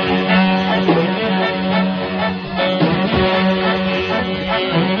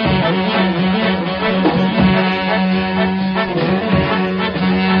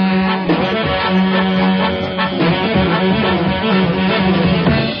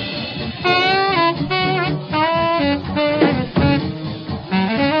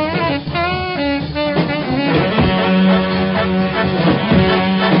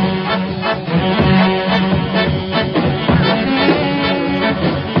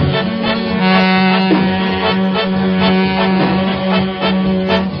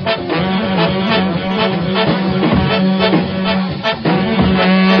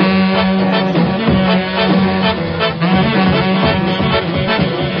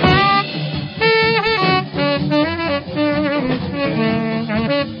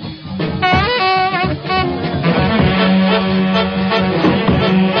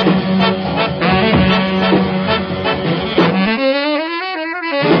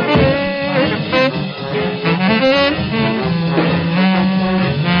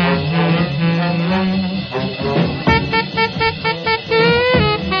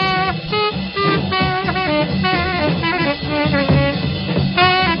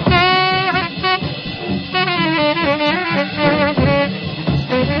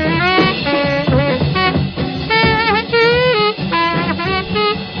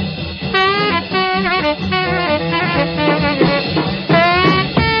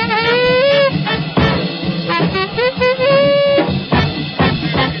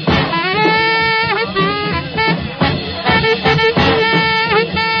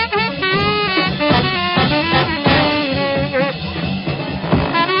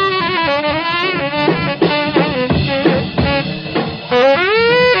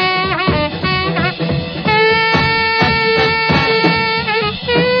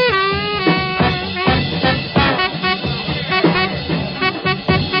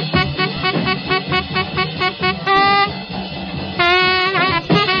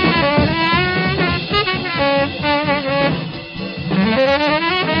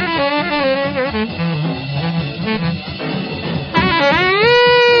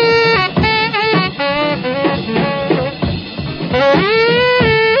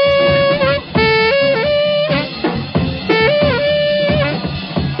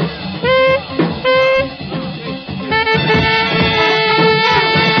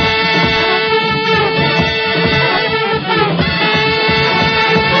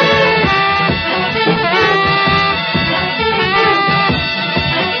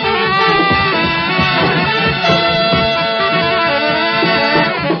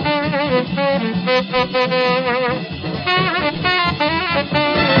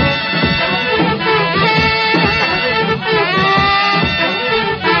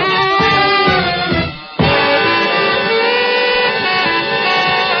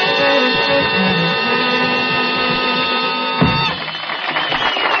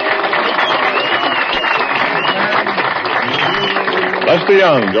 Lester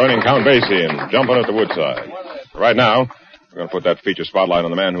Young joining Count Basie in Jumpin' at the Woodside. Right now, we're going to put that feature spotlight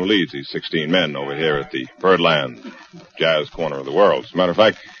on the man who leads these 16 men over here at the Birdland Jazz Corner of the World. As a matter of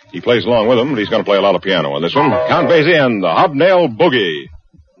fact, he plays along with them, but he's going to play a lot of piano on this one. Count Basie and the Hobnail Boogie.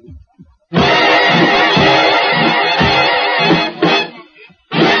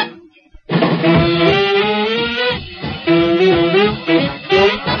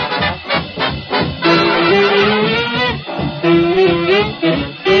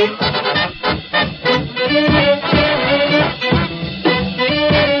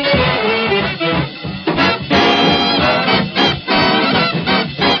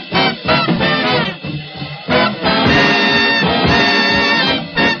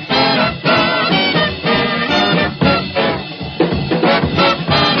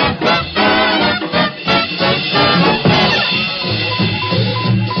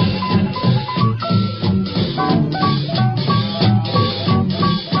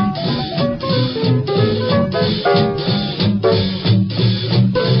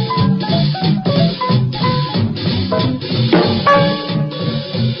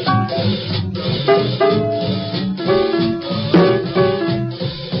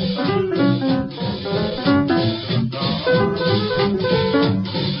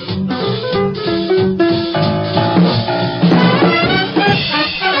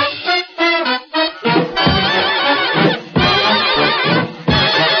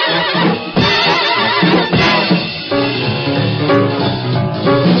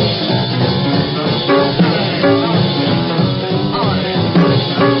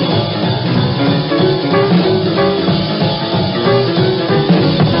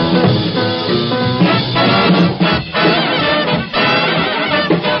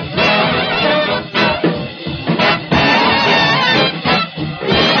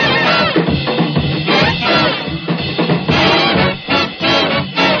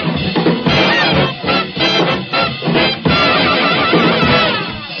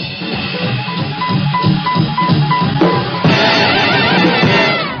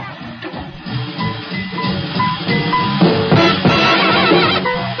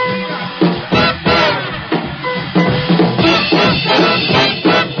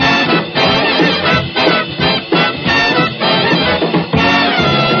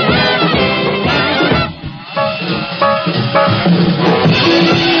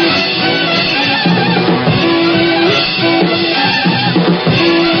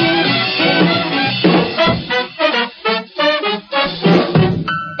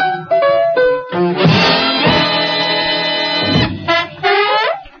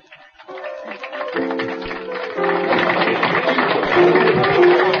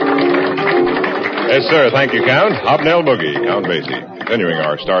 Yes, sir. Thank you, Count. Hobnail Boogie, Count Basie. Continuing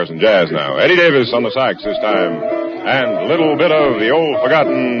our stars in jazz now. Eddie Davis on the sax this time. And a little bit of the old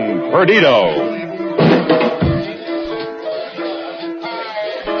forgotten Perdido.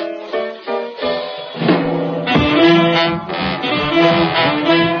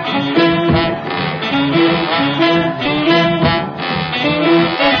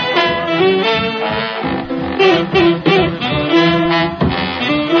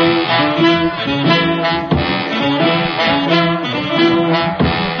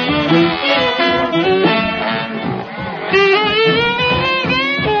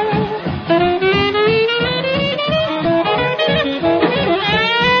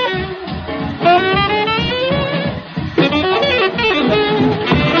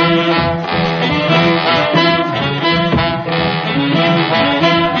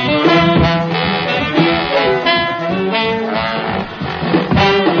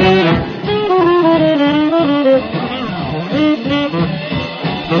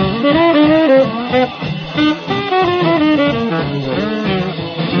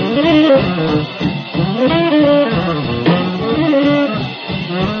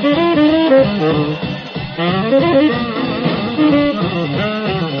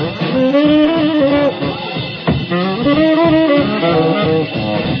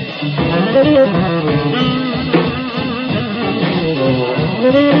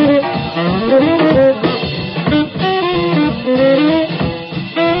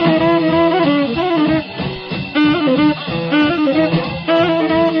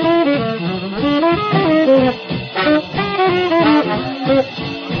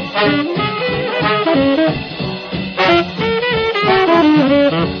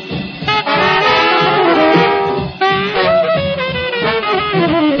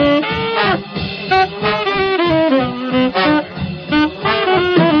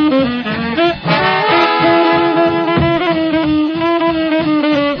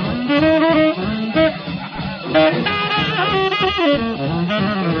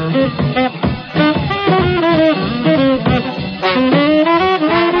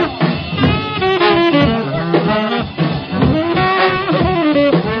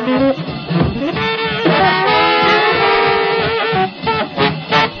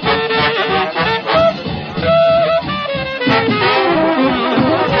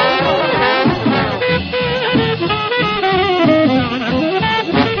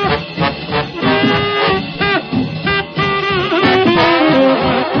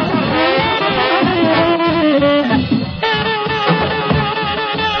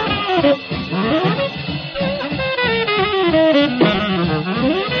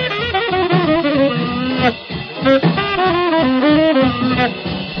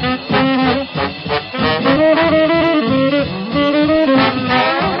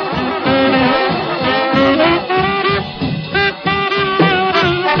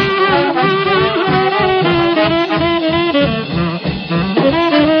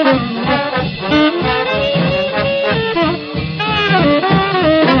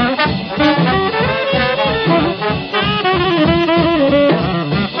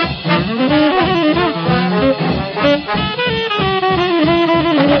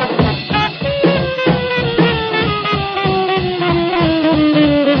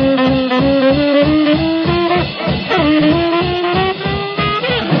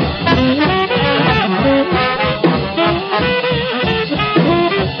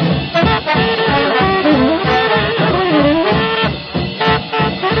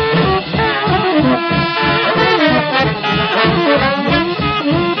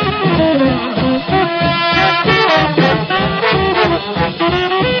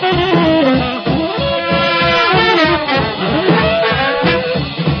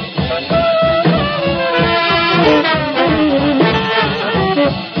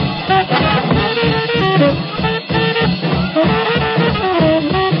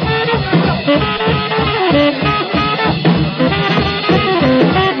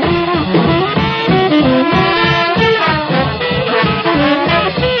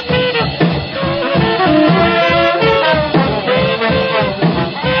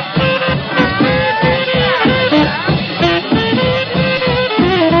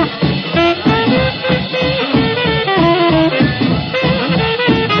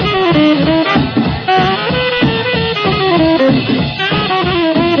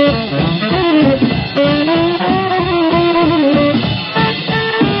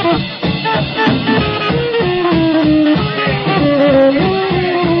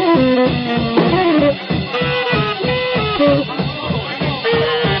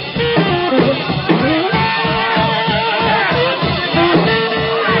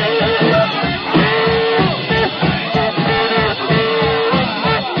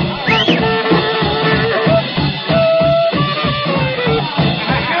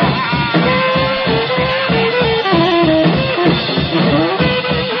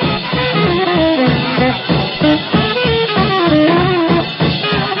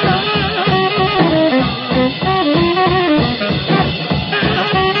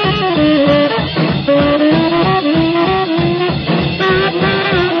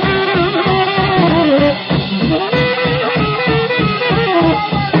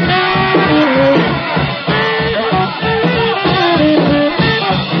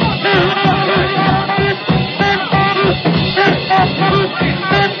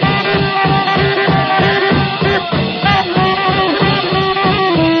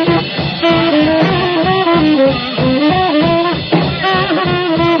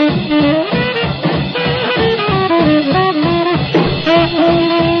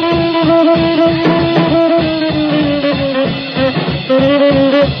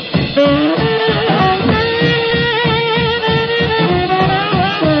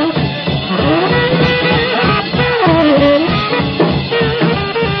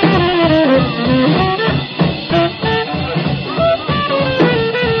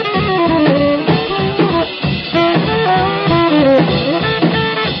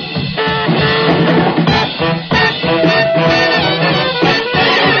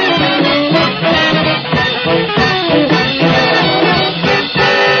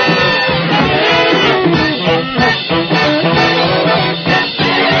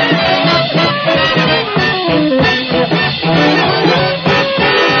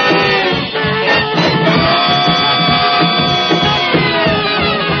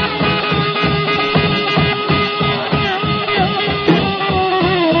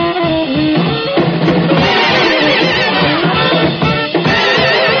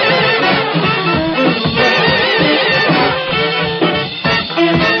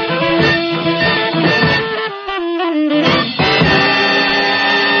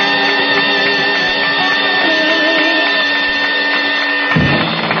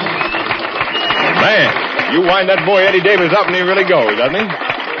 wind that boy Eddie Davis up, and he really goes, doesn't he?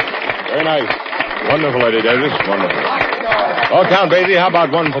 Very nice. Wonderful, Eddie Davis. Wonderful. Well, Count Basie, how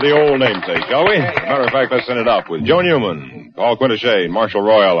about one for the old namesake, shall we? Matter of fact, let's send it up with Joe Newman, Paul Quintaché, and Marshall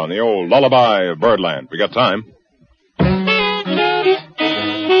Royal on the old lullaby of Birdland. We got time.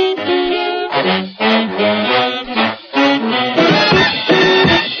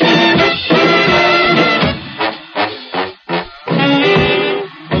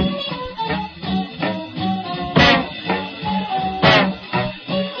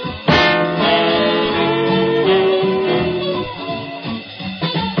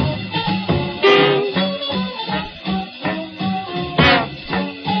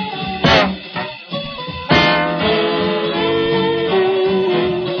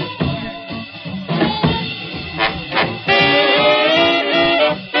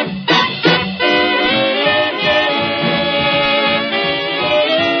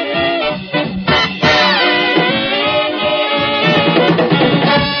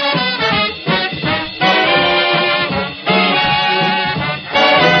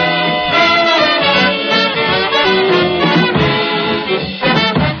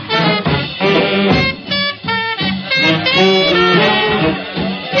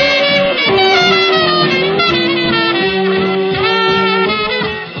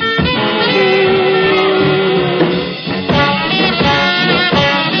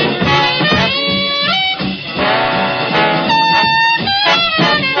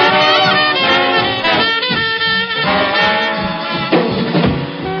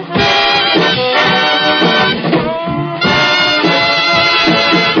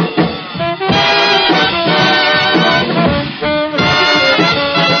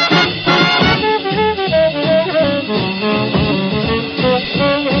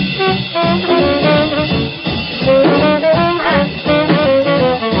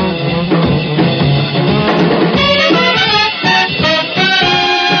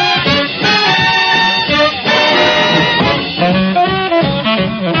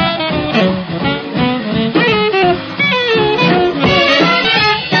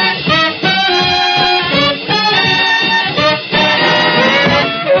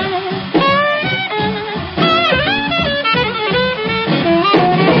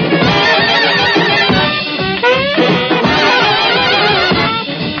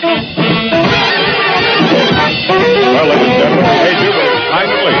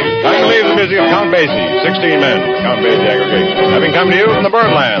 Basie, 16 men, Count Basie aggregation. Having come to you from the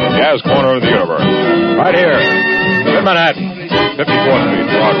Birdland, jazz corner of the universe. Right here, in Manhattan, 54th Street,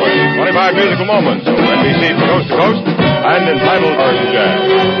 Broadway. 25 musical moments, NBC from coast to coast, and entitled Version Jazz.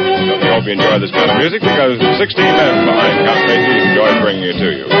 We hope you enjoy this kind of music because 16 men behind Count Basie enjoy bringing it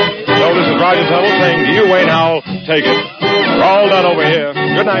to you. So this is Roger Tuttle saying to you, Wayne Howell, take it. We're all done over here.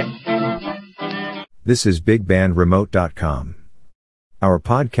 Good night. This is BigBandRemote.com. Our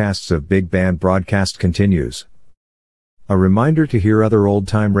podcasts of Big Band Broadcast continues. A reminder to hear other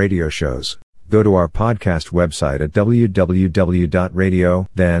old-time radio shows. Go to our podcast website at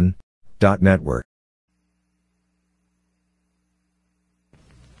www.radiothen.network.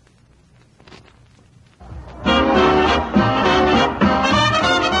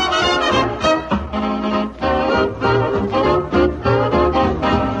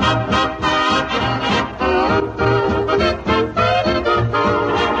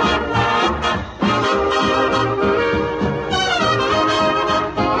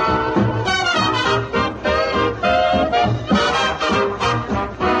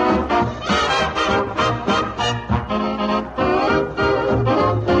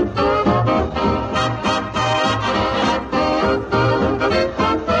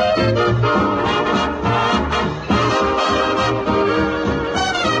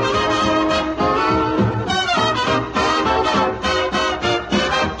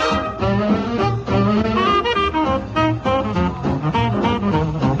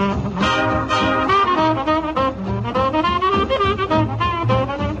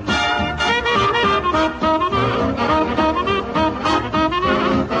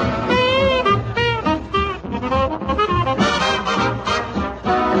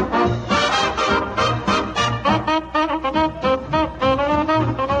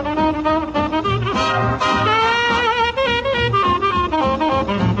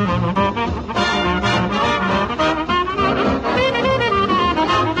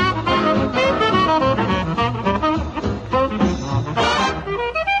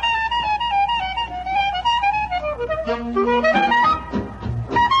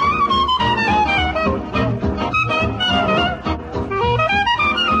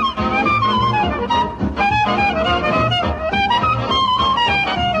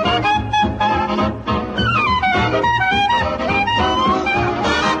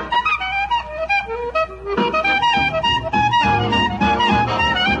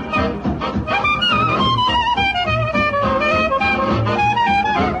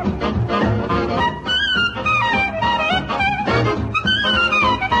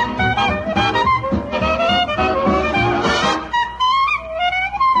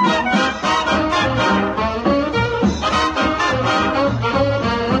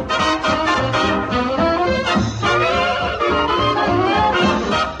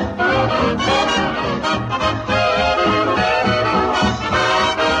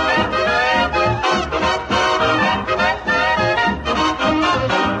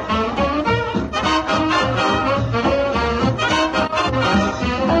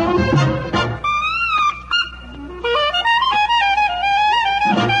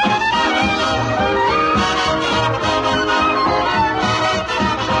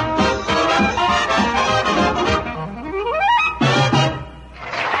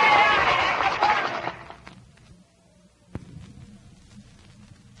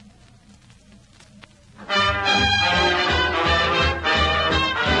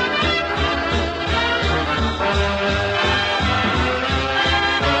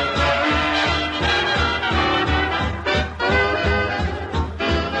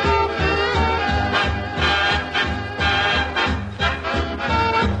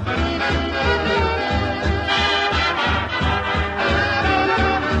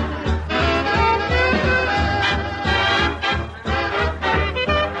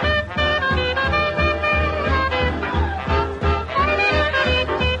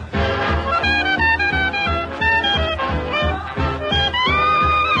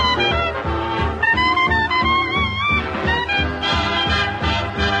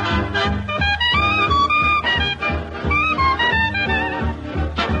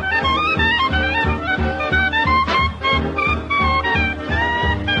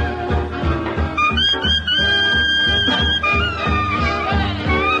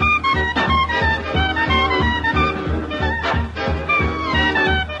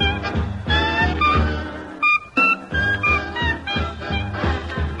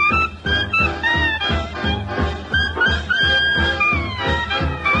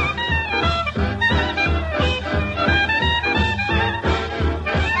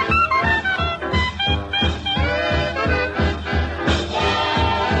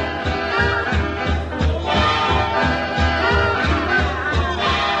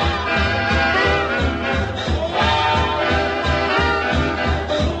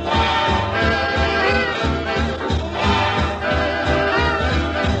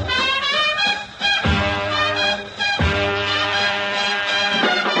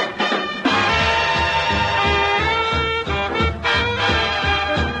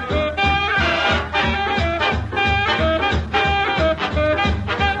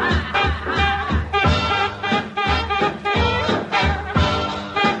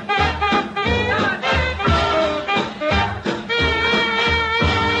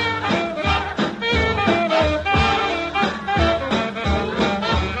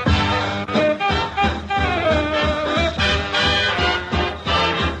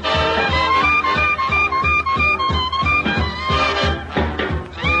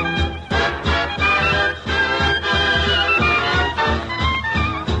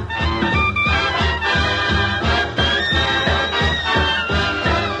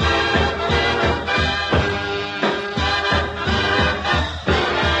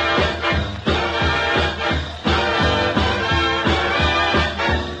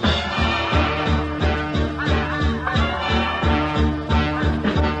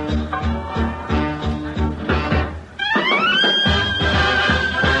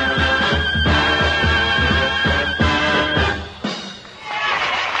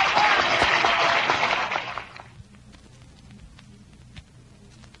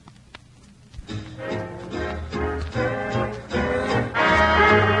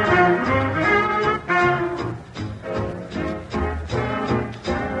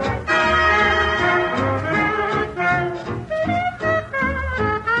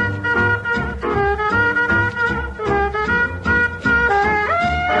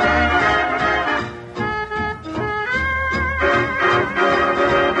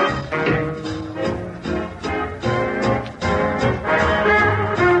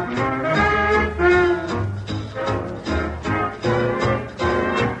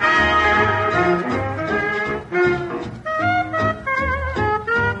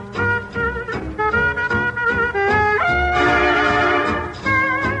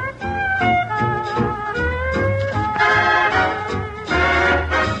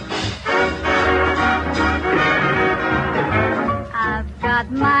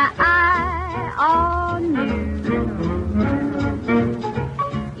 my eye on you.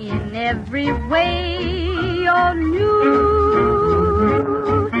 In every way you're new.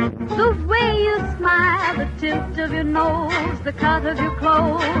 The way you smile, the tilt of your nose, the cut of your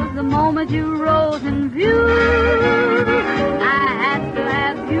clothes, the moment you rose in view, I had to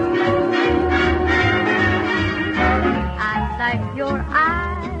have you. I like your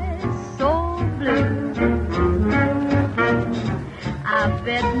eyes so blue. I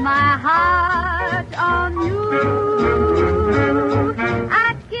bet my heart on you.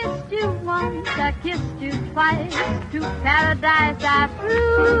 I kissed you once, I kissed you twice, to paradise I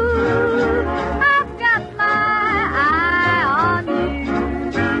flew. I've got my eye on you.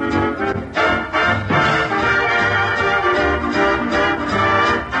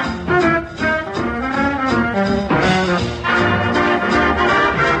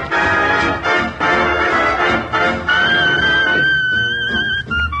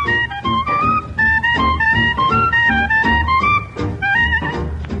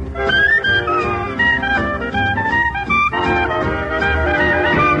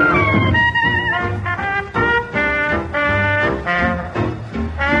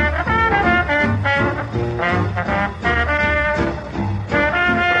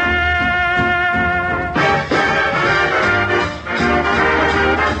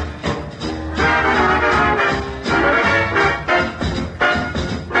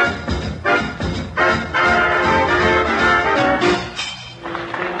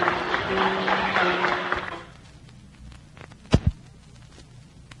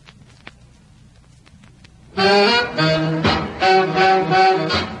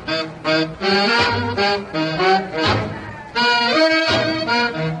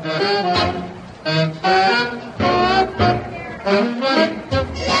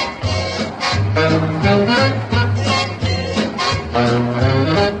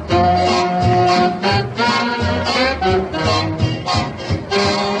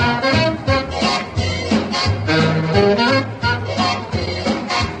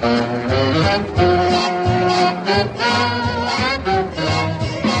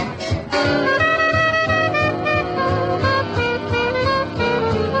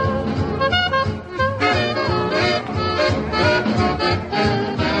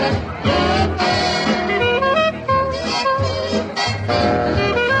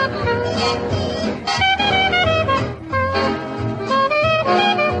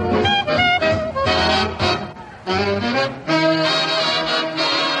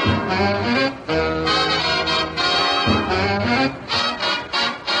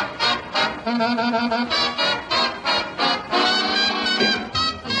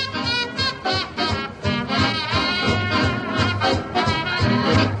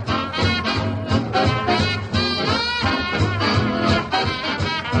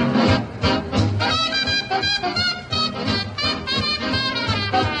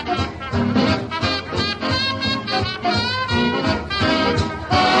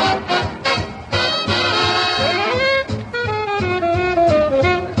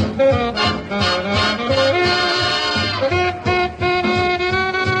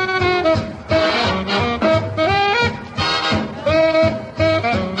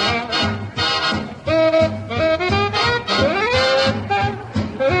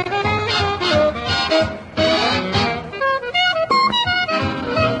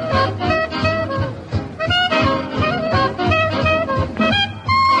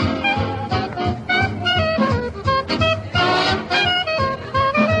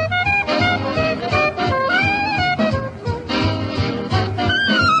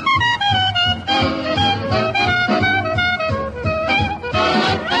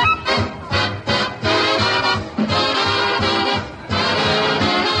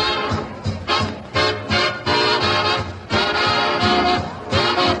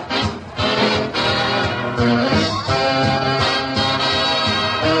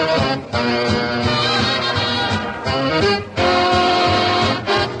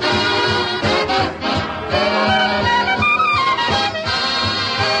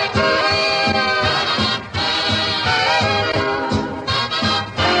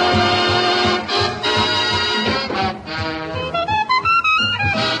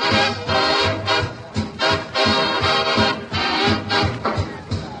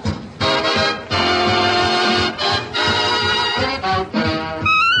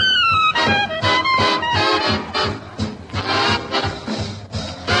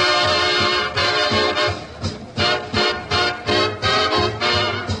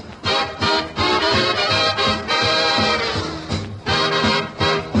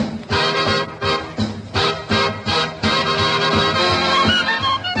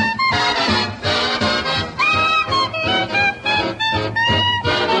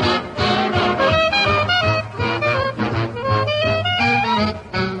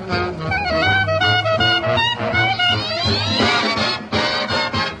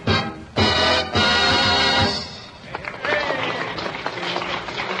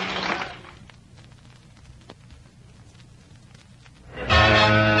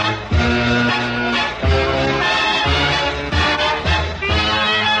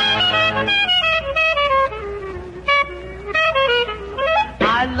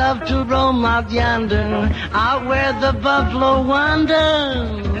 to roam out yonder, out where the buffalo wander.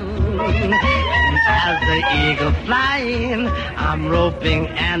 As the eagle flying, I'm roping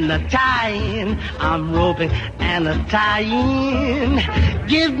and a-tying, I'm roping and a-tying.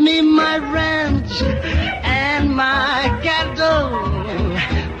 Give me my ranch and my cattle,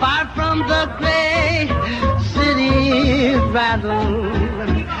 far from the great city rattle.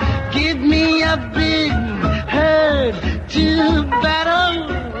 Give me a big herd to battle,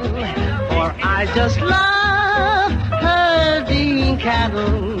 for I just love herding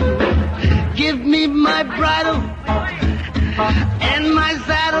cattle. Give me my bridle and my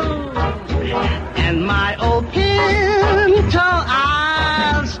saddle and my old pinto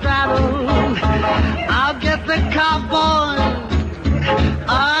I'll straddle. I'll get the cowboy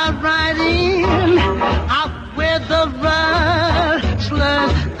riding out where the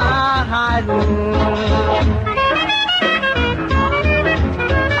rustlers are hiding.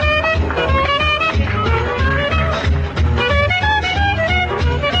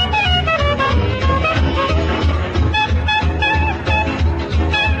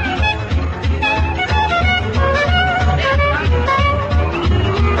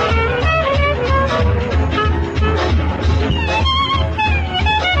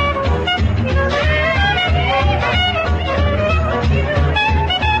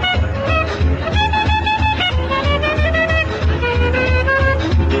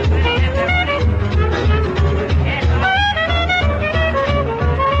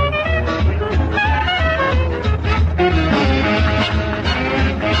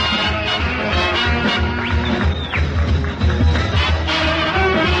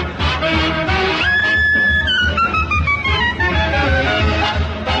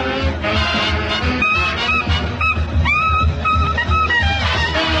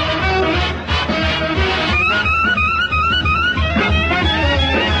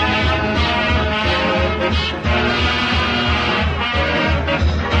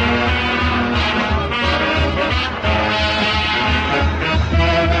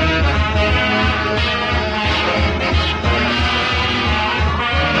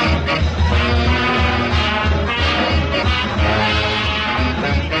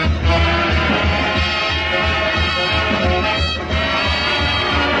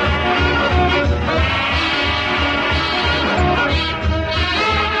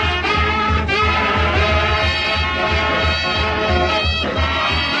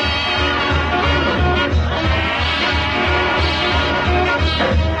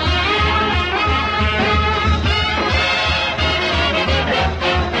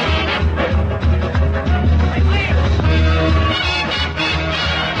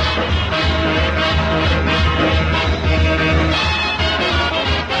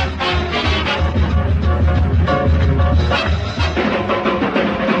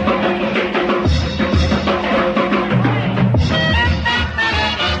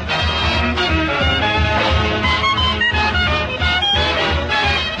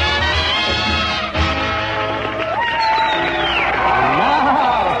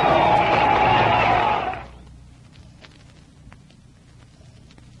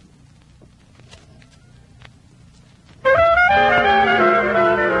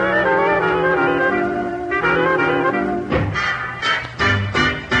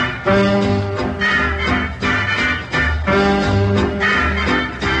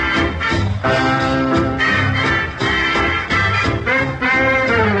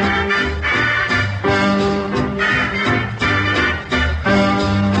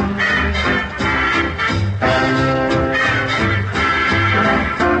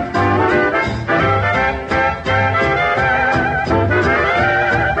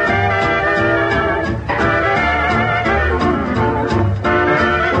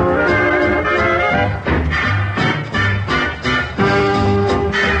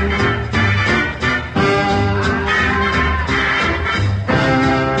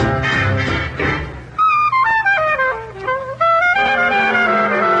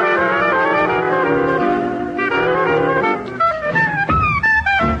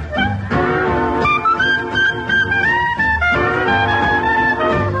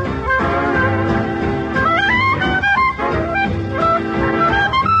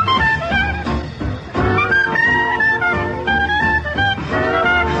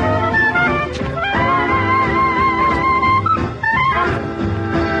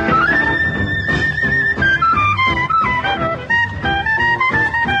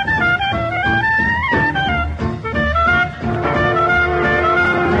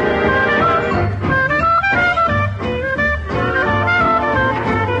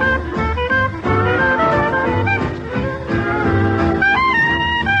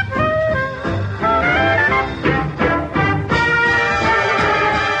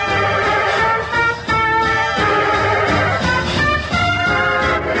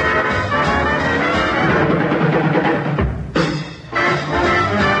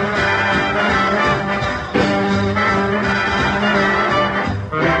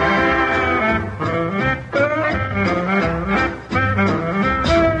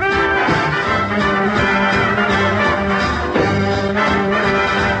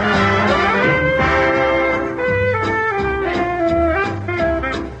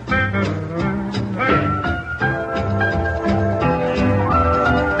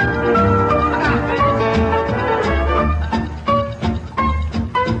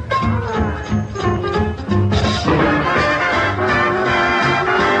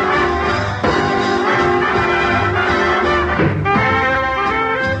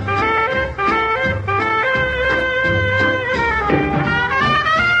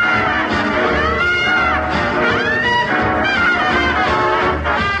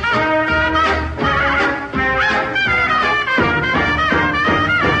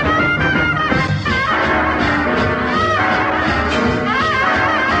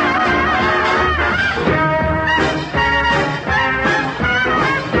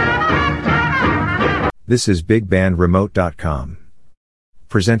 This is BigBandRemote.com.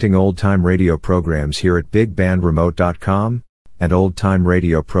 Presenting old-time radio programs here at BigBandRemote.com, and old-time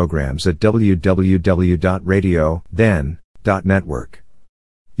radio programs at www.radio-then.network.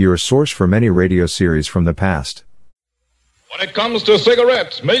 Your source for many radio series from the past. When it comes to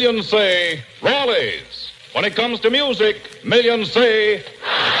cigarettes, millions say Raleigh's. When it comes to music, millions say...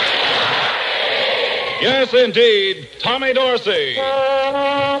 Yes, indeed, Tommy Dorsey.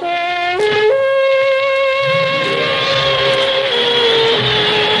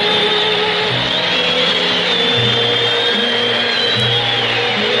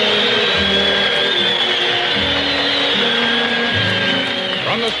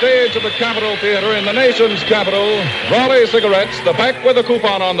 From the stage of the Capitol Theater in the nation's capital, Raleigh Cigarettes, the pack with a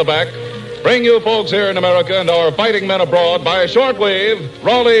coupon on the back, bring you folks here in America and our fighting men abroad by shortwave,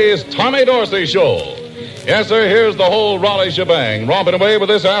 Raleigh's Tommy Dorsey Show. Yes, sir, here's the whole Raleigh shebang, romping away with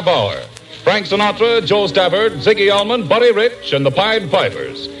this half hour. Frank Sinatra, Joe Stafford, Ziggy Elman, Buddy Rich, and the Pied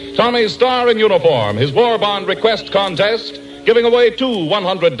Pipers. Tommy's star in uniform, his war bond request contest, giving away 2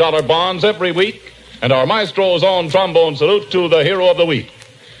 $100 bonds every week, and our maestro's own trombone salute to the hero of the week.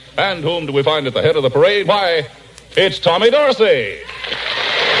 And whom do we find at the head of the parade? Why, it's Tommy Dorsey.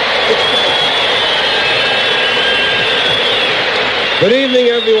 Good evening,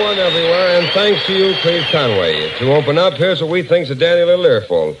 everyone, everywhere, and thanks to you, Cleve Conway. To open up, here's what we think's a dandy little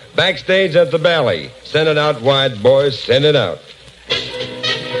earful. Backstage at the Bally. Send it out wide, boys, send it out.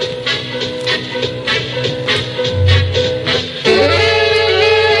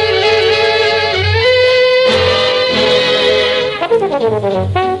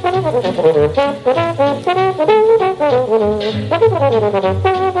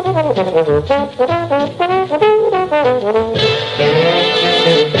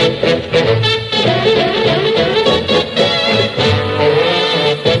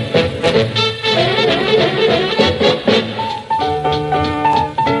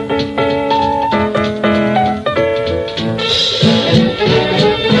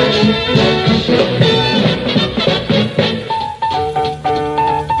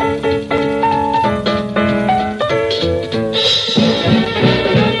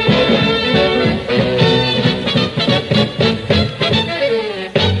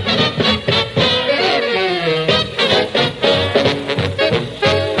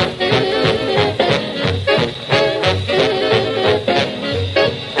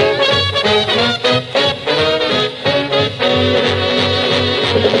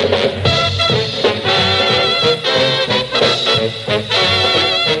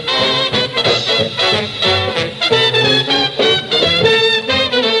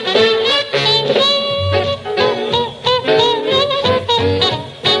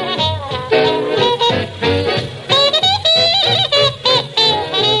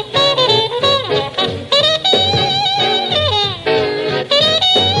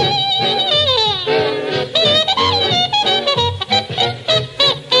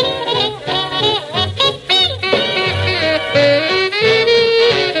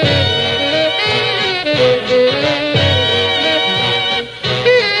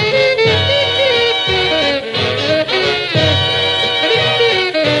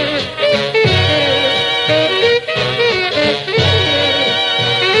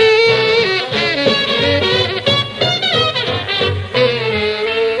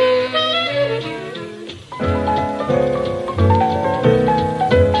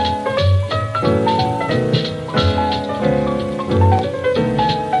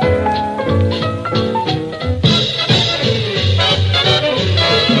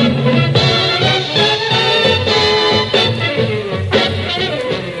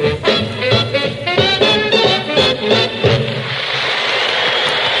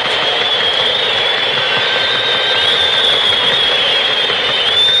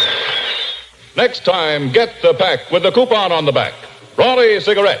 Next time, get the pack with the coupon on the back. Raleigh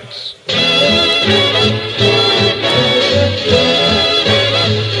Cigarettes.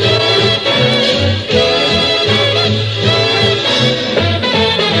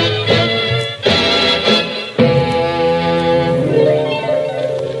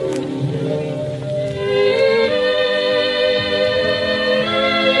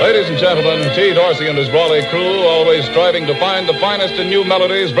 Ladies and gentlemen, T. Dorsey and his Raleigh crew, always striving to find the finest in new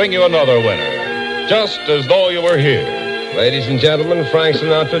melodies, bring you another winner. Just as though you were here. Ladies and gentlemen, Frank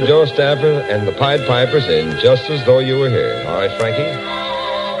Sinatra, Joe Stafford, and the Pied Pipers in Just As Though You Were Here. All right, Frankie?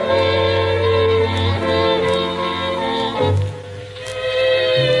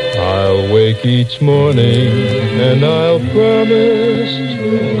 I'll wake each morning and I'll promise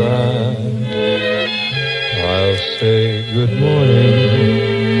to laugh. I'll say good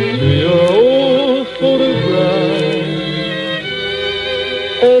morning to your old photograph.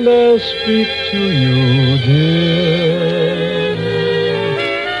 and I'll speak to you, dear,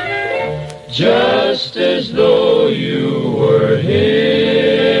 just as though you were here.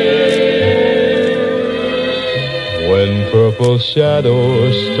 When purple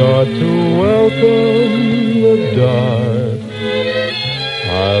shadows start to welcome the dark,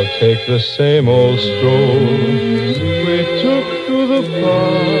 I'll take the same old stroll we took through the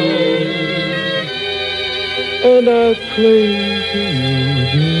park, and I'll cling to you,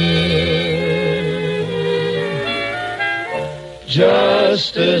 dear,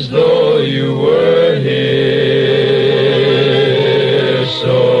 just as though you were here.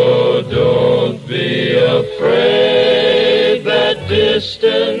 So don't be afraid that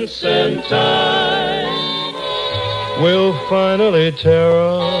distance and time will finally tear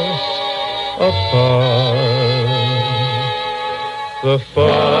us apart. The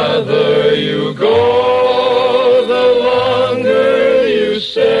farther you go, the longer you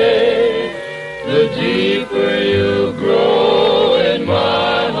stay, the deeper you grow in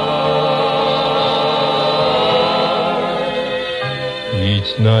my heart.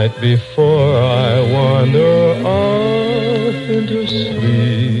 Each night before I wander off into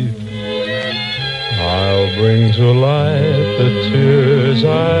sleep, I'll bring to light the tears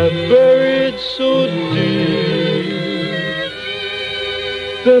I've buried so deep.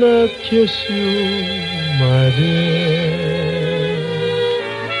 Then I'll kiss you, my dear,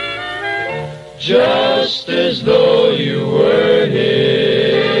 just as though you were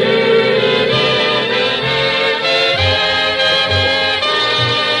here.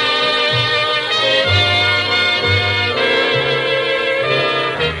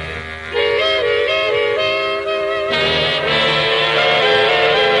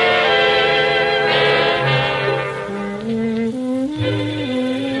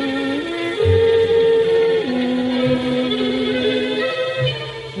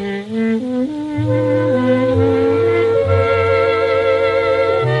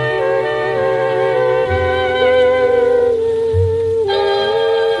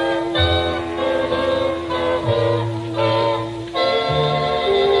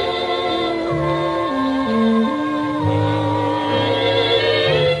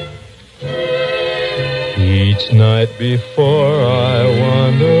 Each night before I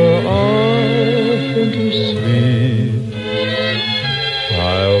wander off into sleep,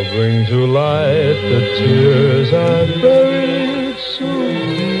 I'll bring to light the tears I've buried so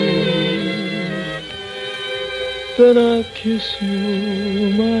deep. Then I'll kiss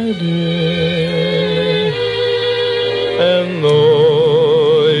you, my dear, and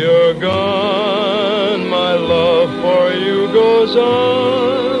though you're gone, my love for you goes on.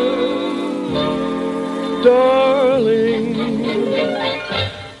 Darling,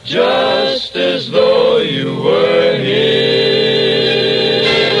 just as though you were here.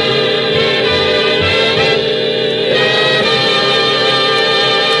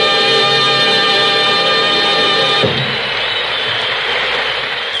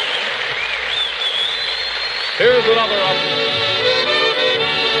 Here's another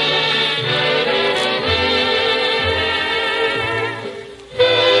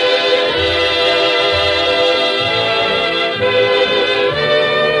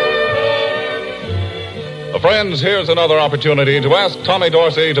Friends, here's another opportunity to ask Tommy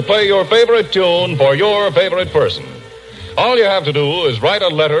Dorsey to play your favorite tune for your favorite person. All you have to do is write a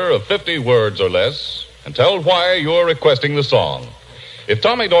letter of 50 words or less and tell why you're requesting the song. If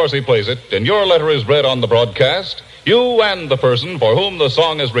Tommy Dorsey plays it and your letter is read on the broadcast, you and the person for whom the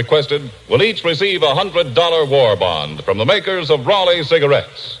song is requested will each receive a $100 war bond from the makers of Raleigh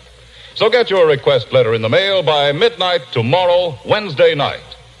cigarettes. So get your request letter in the mail by midnight tomorrow, Wednesday night.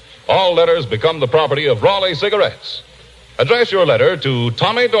 All letters become the property of Raleigh Cigarettes. Address your letter to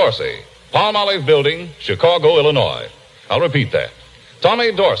Tommy Dorsey, Palmolive Building, Chicago, Illinois. I'll repeat that.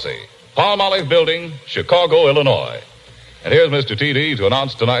 Tommy Dorsey, Palmolive Building, Chicago, Illinois. And here's Mr. T.D. to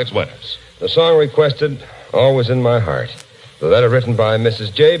announce tonight's winners. The song requested, Always in My Heart. The letter written by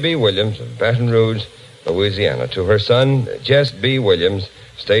Mrs. J.B. Williams of Baton Rouge, Louisiana, to her son, Jess B. Williams,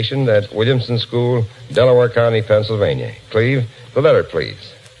 stationed at Williamson School, Delaware County, Pennsylvania. Cleve, the letter,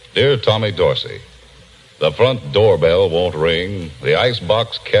 please. Dear Tommy Dorsey, the front doorbell won't ring, the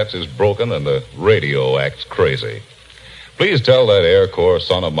icebox catch is broken, and the radio acts crazy. Please tell that Air Corps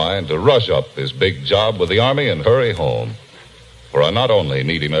son of mine to rush up his big job with the Army and hurry home. For I not only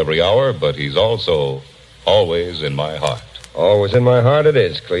need him every hour, but he's also always in my heart. Always in my heart it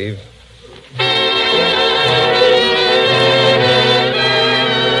is, Cleve.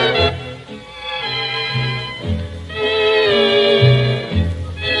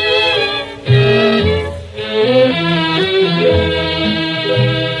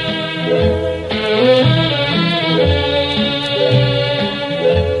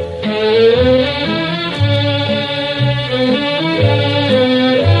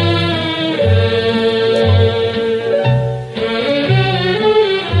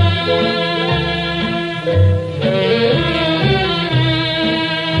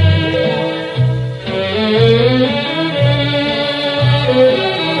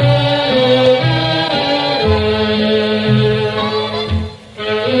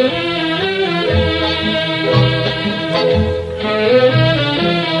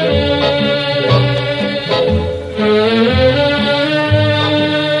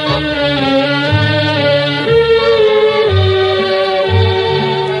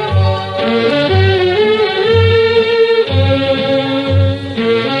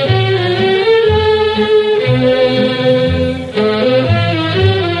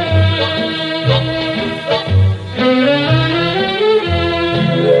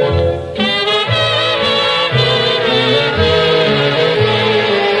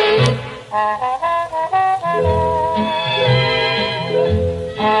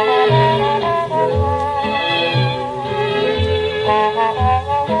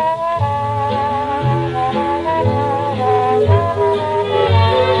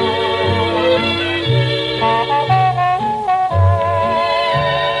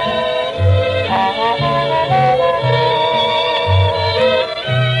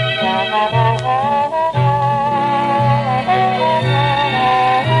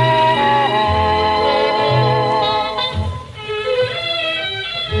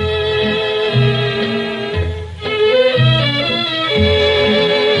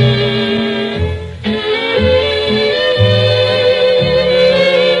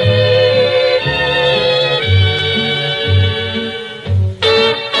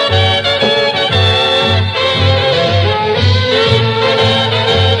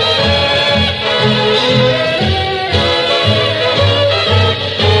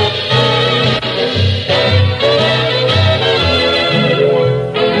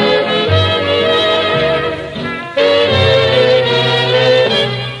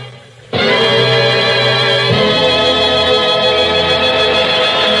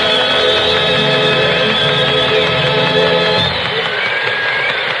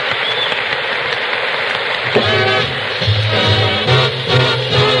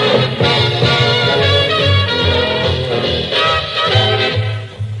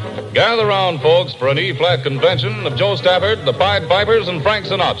 an E-flat convention of Joe Stafford, the Pied Pipers, and Frank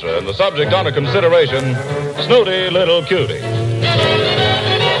Sinatra, and the subject under consideration, Snooty Little Cutie.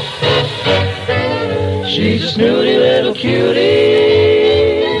 She's a snooty little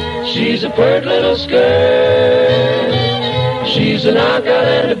cutie. She's a pert little skirt. She's a knockout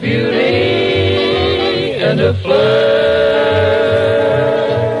and a beauty and a flirt.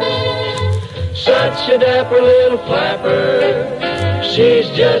 Such a dapper little flapper. She's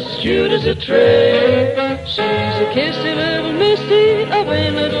just cute as a tray. She's a kissy little missy, a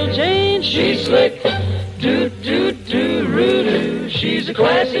vain little Jane. She's slick, do-do-do-roo-doo. She's a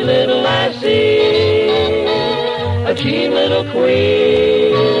classy little lassie, a keen little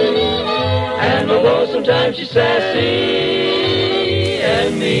queen. And although sometimes she's sassy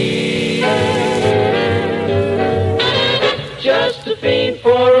and mean, just a fiend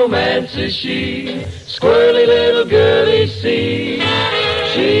for romance is she. Squirrely little girlie see.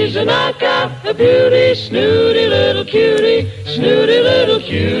 She's a knockout, a beauty, snooty little cutie, snooty little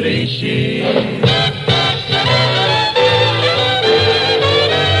cutie she. You're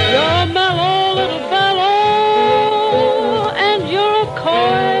a mellow little fellow, and you're a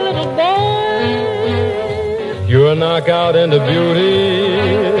coy little boy. You're a knockout and a beauty.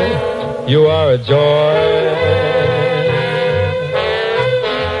 You are a joy.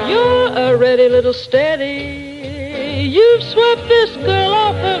 A ready little steady. You've swept this girl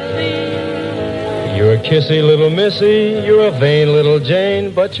off her feet. You're a kissy little missy. You're a vain little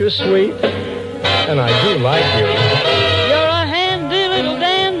Jane, but you're sweet, and I do like you. You're a handy little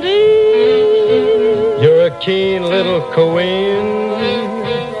dandy. You're a keen little queen.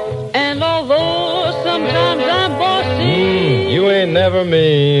 And although sometimes I'm bossy, you ain't never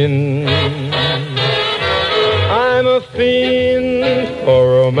mean. I'm a fiend for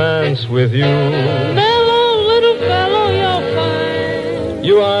romance with you. Mellow little fellow, you're fine.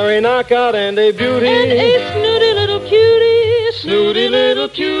 You are a knockout and a beauty. And a snooty little cutie, snooty little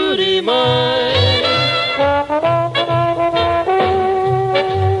cutie mine.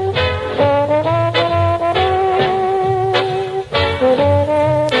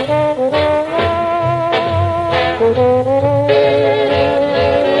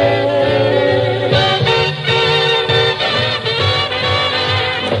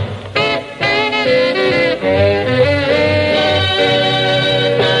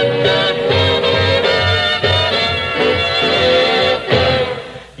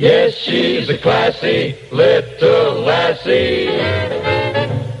 A classy little lassie,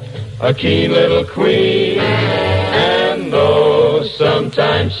 a keen little queen, and though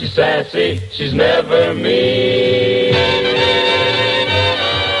sometimes she's sassy, she's never mean.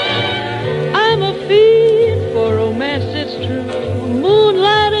 I'm a fiend for romance, it's true,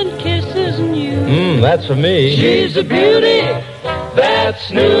 moonlight and kisses and you. That's for me. She's a beauty, that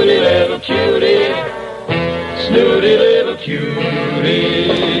snooty little cutie, snooty little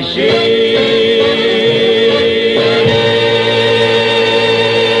cutie she.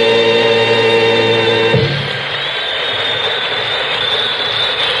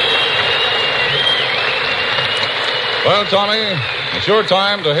 Well, Tommy, it's your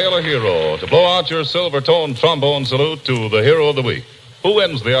time to hail a hero, to blow out your silver-toned trombone salute to the hero of the week. Who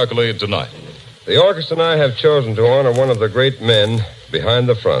wins the accolade tonight? The orchestra and I have chosen to honor one of the great men behind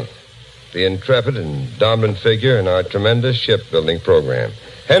the front, the intrepid and dominant figure in our tremendous shipbuilding program,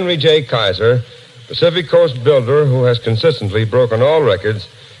 Henry J. Kaiser, Pacific Coast builder who has consistently broken all records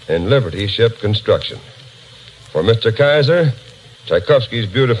in Liberty ship construction. For Mr. Kaiser, Tchaikovsky's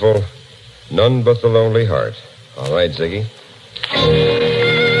beautiful None But the Lonely Heart. All right, Ziggy.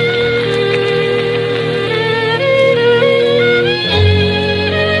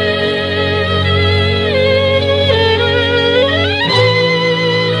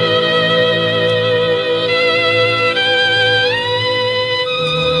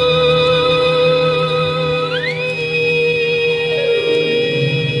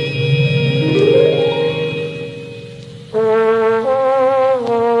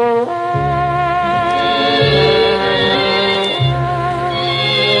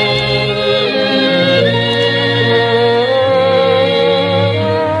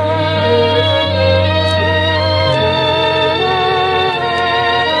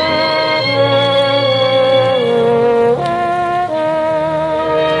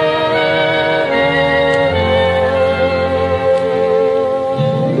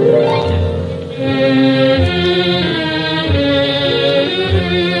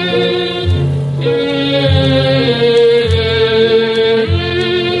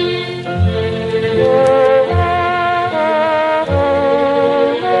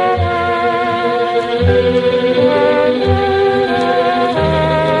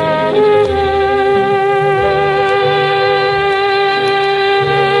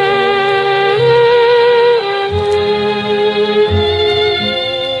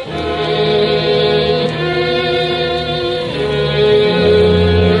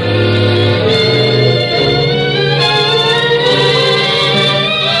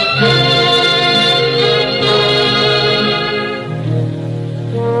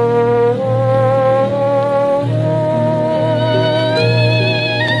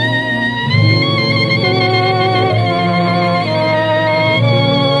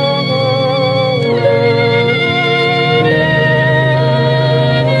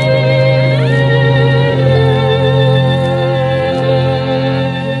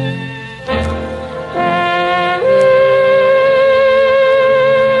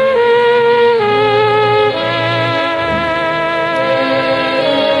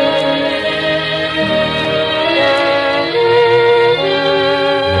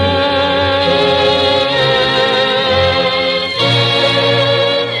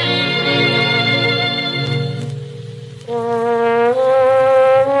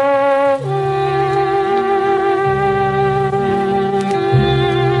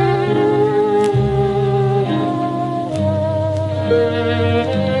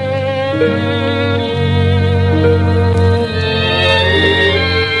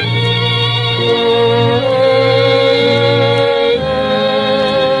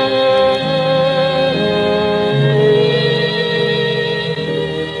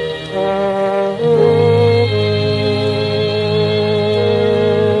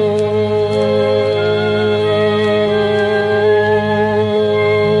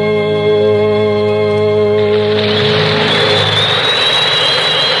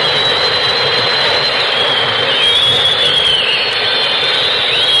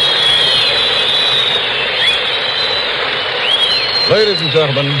 Ladies and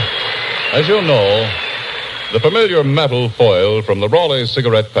gentlemen, as you know, the familiar metal foil from the Raleigh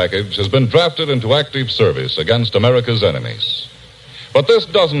cigarette package has been drafted into active service against America's enemies. But this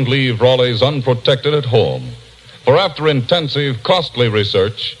doesn't leave Raleigh's unprotected at home. For after intensive, costly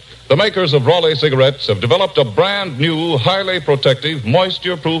research, the makers of Raleigh cigarettes have developed a brand new, highly protective,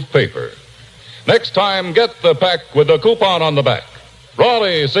 moisture-proof paper. Next time, get the pack with the coupon on the back.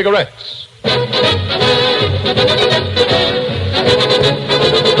 Raleigh cigarettes.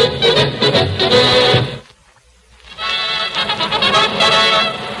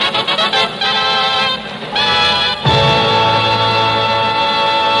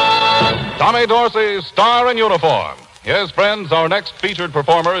 Tommy Dorsey, star in uniform. Yes, friends, our next featured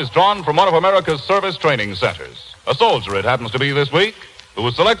performer is drawn from one of America's service training centers. A soldier, it happens to be this week, who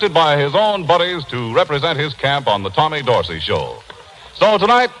was selected by his own buddies to represent his camp on the Tommy Dorsey Show. So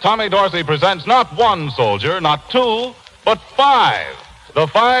tonight, Tommy Dorsey presents not one soldier, not two, but five. The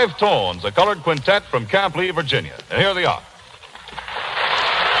Five Tones, a colored quintet from Camp Lee, Virginia. And here they are.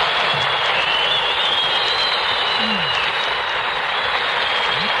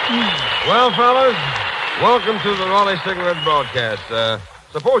 Well, fellas, welcome to the Raleigh Cigarette broadcast.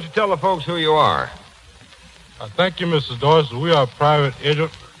 Suppose you tell the folks who you are. Thank you, Mrs. Dorsey. We are Private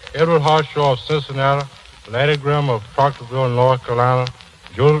Edward Harshaw of Cincinnati, Laddie Graham of Proctorville, North Carolina,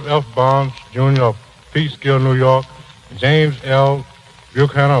 Joseph F. Barnes, Jr. of Peekskill, New York, James L.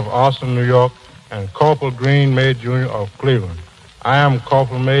 Buchanan of Austin, New York, and Corporal Green May, Jr. of Cleveland. I am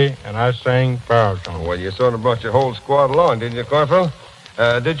Corporal May, and I sing baritone. Well, you sort of brought your whole squad along, didn't you, Corporal?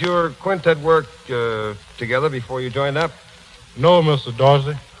 Did your quintet work together before you joined up? No, Mr.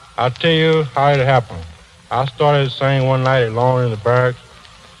 Dorsey. I'll tell you how it happened. I started singing one night alone in the barracks,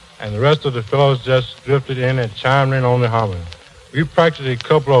 and the rest of the fellows just drifted in and chimed in on the harmony. We practiced a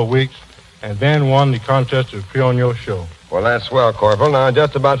couple of weeks, and then won the contest to appear on your show. Well, that's swell, Corporal. Now, in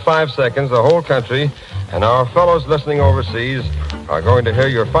just about 5 seconds, the whole country and our fellows listening overseas are going to hear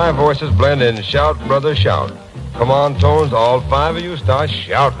your five voices blend in Shout, Brother, Shout. Come on, Tones, all five of you start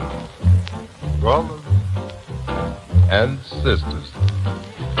shouting. Brothers and sisters,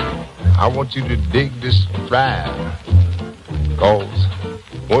 I want you to dig this stride. Because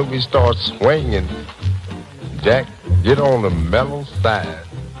when we start swinging, Jack, get on the mellow side.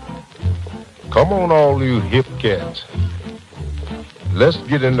 Come on, all you hip cats. Let's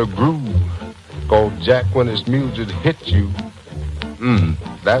get in the groove. Because Jack, when this music hits you,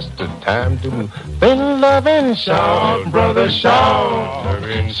 that's the time to move. Then love and shout, brother, shout. Love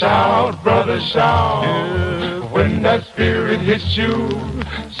and shout, brother, shout. When that spirit hits you,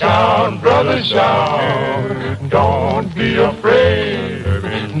 shout, brother, shout. Don't be afraid.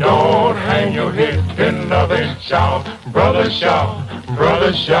 Don't hang your head. Then love and shout, brother, shout.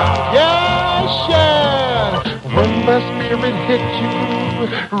 Brother, shout. Yes, yeah. When the spirit hits you,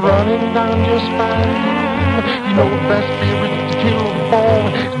 running down your spine, know that spirit to kill a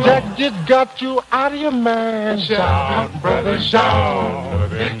boy. Jack just got you out of your mind. Shout, brother, shout.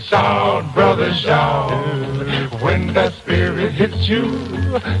 Shout, brother, shout. When that spirit hits you,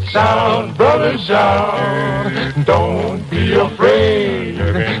 shout, brother, shout. Don't be afraid.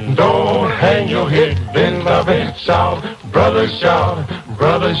 Don't hang your head. Then love it. Shout, brother, shout.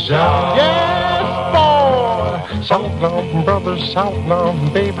 Brother, shout. Yes, boy. Shout now, brother, shout now,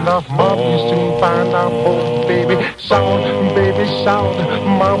 baby, now, mom, you soon find out, oh, baby. Shout, baby, shout,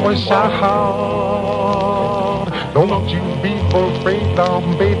 mama, shout. Don't you be afraid now,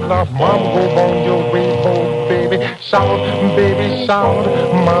 baby, now, mom, go on your way, oh, baby. Shout, baby, shout,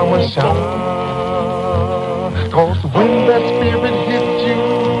 mama, shout. Cause when that spirit hits you,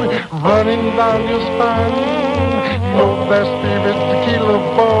 running down your spine, know that spirit's the killer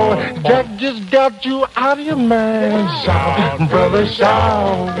boy. Jack just got you out of your mind. Shout, brother,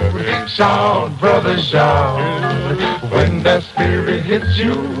 shout. Shout, brother, shout. When that spirit hits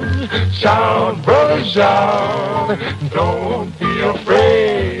you, shout, brother, shout. Don't be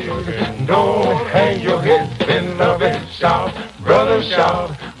afraid. Don't hang your head. Then love it. Shout, brother,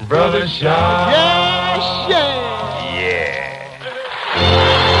 shout. Brother, shout. Yes, yeah.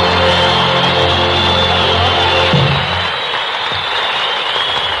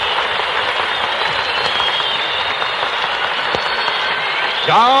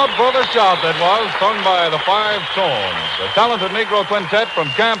 Shout, brother, shout, that was, sung by the Five Tones, a talented Negro quintet from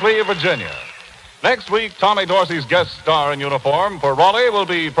Camp Lee, Virginia. Next week, Tommy Dorsey's guest star in uniform for Raleigh will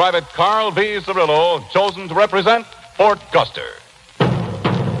be Private Carl B. Cirillo, chosen to represent Fort Custer.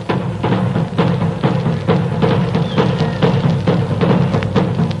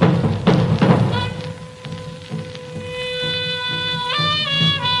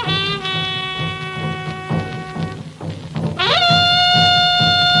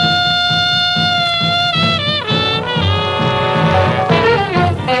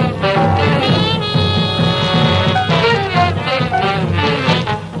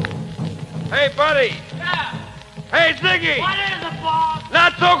 Hey, buddy. Yeah. Hey, Ziggy. What is it, boss?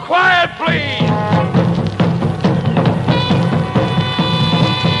 Not so quiet, please.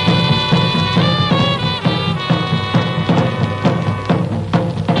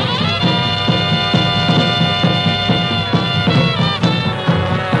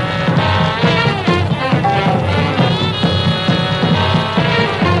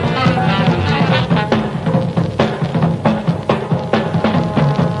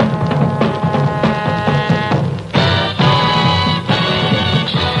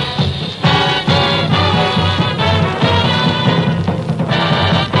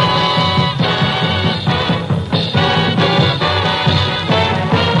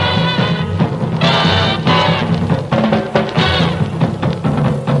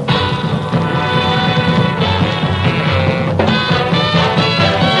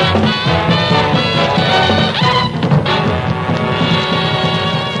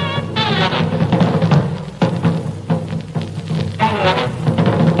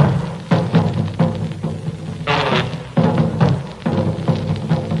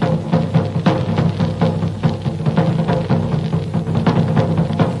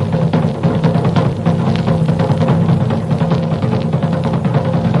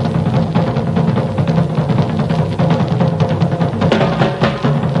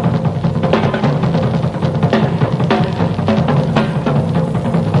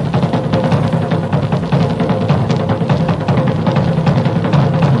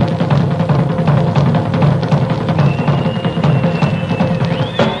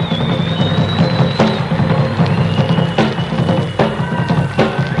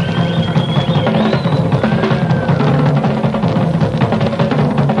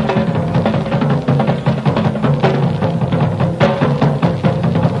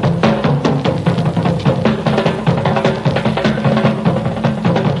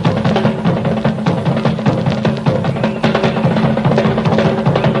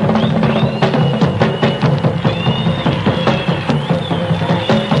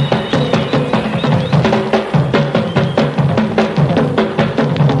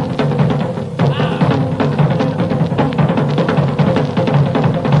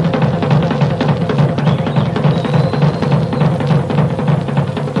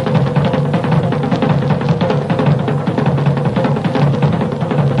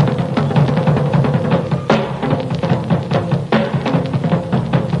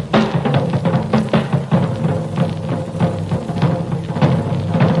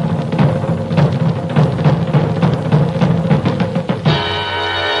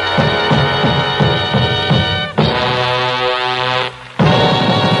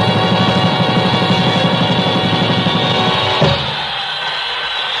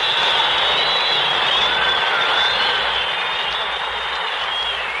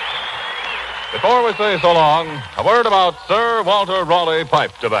 Before we say so long, a word about Sir Walter Raleigh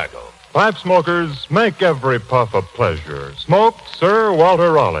pipe tobacco. Pipe smokers, make every puff a pleasure. Smoke Sir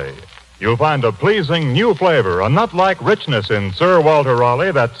Walter Raleigh. You'll find a pleasing new flavor, a nut-like richness in Sir Walter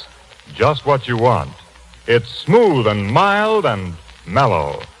Raleigh that's just what you want. It's smooth and mild and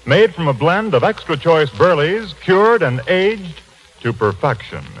mellow, made from a blend of extra-choice burleys, cured and aged to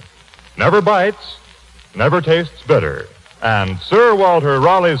perfection. Never bites, never tastes bitter. And Sir Walter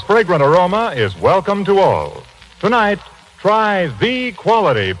Raleigh's fragrant aroma is welcome to all. Tonight, try the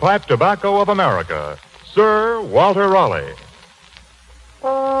quality pipe tobacco of America, Sir Walter Raleigh.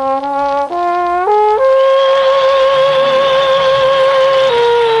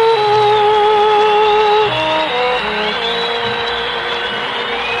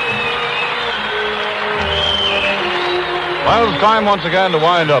 Well, it's time once again to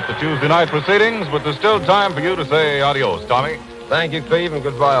wind up the Tuesday night proceedings, but there's still time for you to say adios, Tommy. Thank you, Cleve, and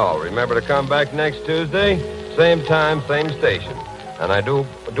goodbye all. Remember to come back next Tuesday, same time, same station. And I do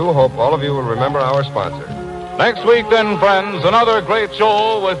hope all of you will remember our sponsor. Next week, then, friends, another great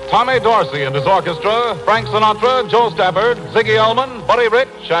show with Tommy Dorsey and his orchestra, Frank Sinatra, Joe Stafford, Ziggy Elman, Buddy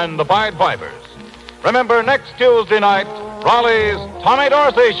Rich, and the Pied Pipers. Remember, next Tuesday night, Raleigh's Tommy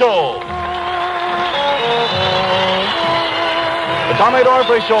Dorsey Show. The Tommy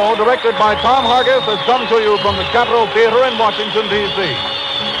Dorsey Show, directed by Tom Hargis, has come to you from the Capitol Theater in Washington, D.C.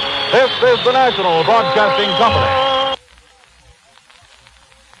 This is the National Broadcasting Company.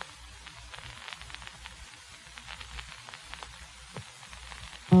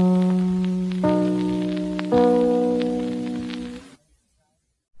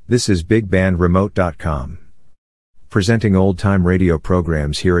 This is BigBandRemote.com. Presenting old-time radio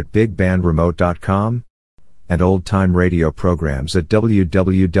programs here at BigBandRemote.com and old-time radio programs at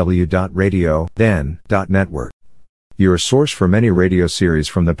www.radioden.network. Your source for many radio series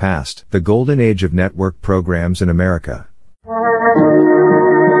from the past, the golden age of network programs in America.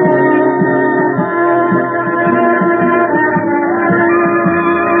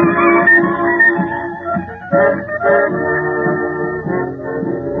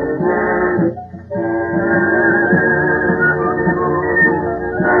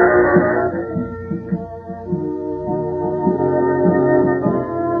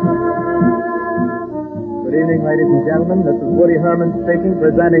 Ladies and gentlemen, this is Woody Herman speaking,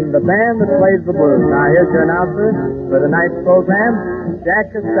 presenting the band that plays the blues. Now, here's your announcer for tonight's program,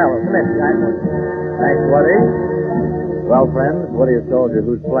 Jack Costello. Come in, Jack. Thanks, Woody. Well, friends, Woody has told you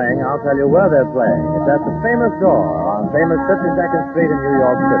who's playing. I'll tell you where they're playing. It's at the famous door on famous 52nd Street in New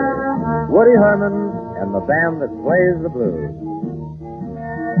York City. Woody Herman and the band that plays the blues.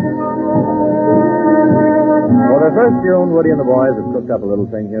 For their first tune, Woody and the boys have cooked up a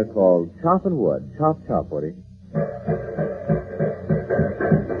little thing here called Choppin' Wood. Chop, chop, Woody.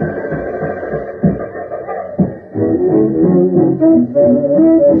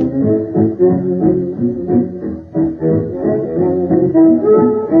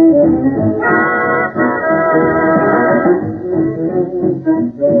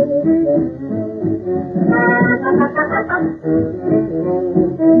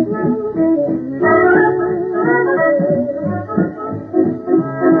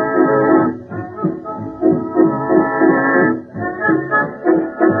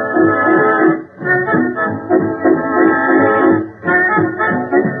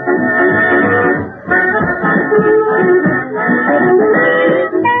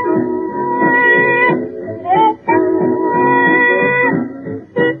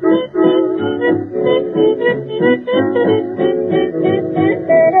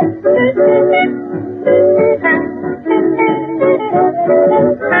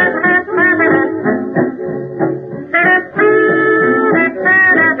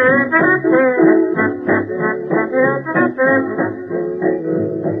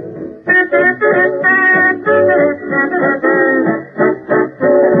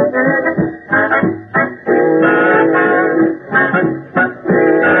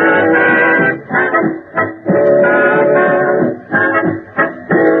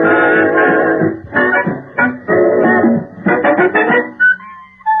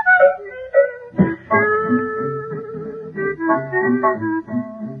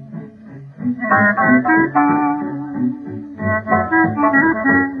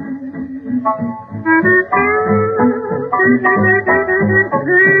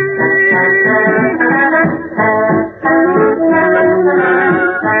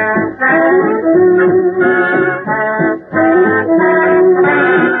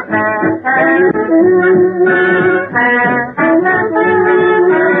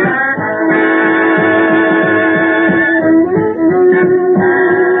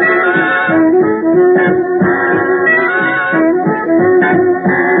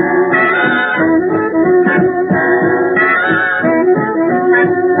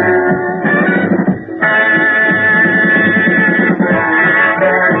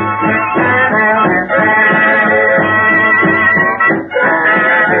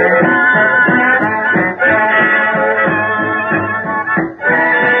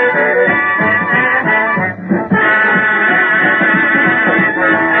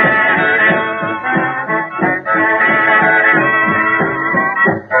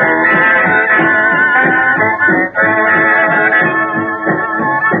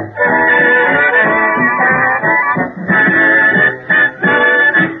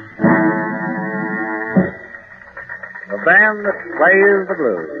 Plays the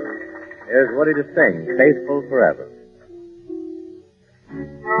blues. Here's Woody to sing, Faithful Forever.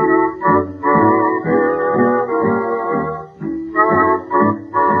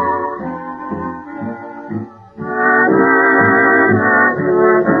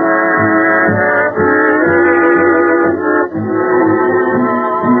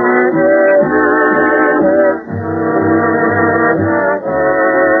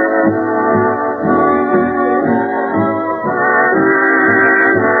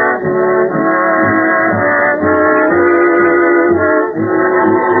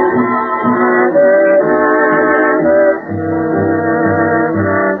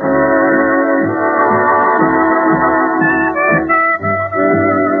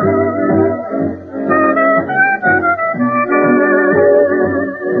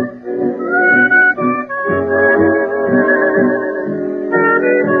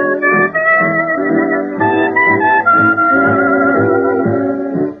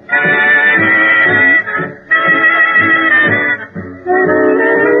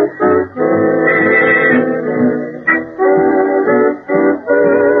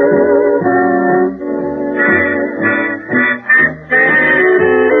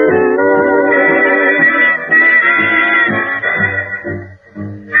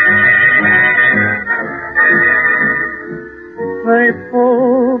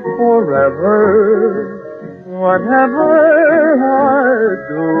 forever. Whatever I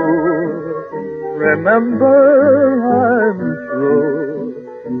do, remember I'm true.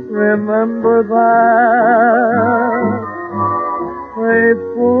 Remember that.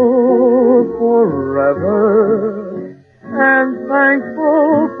 Faithful forever and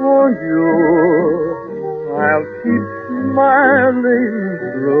thankful for you. I'll keep smiling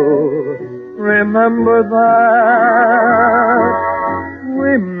through. Remember that.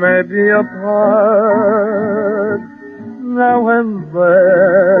 We may be apart now and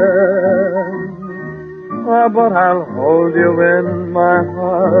then, but I'll hold you in my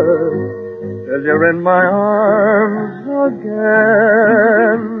heart till you're in my arms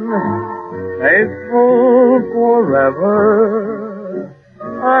again. Faithful forever,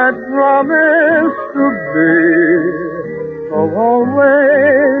 I promise to be. So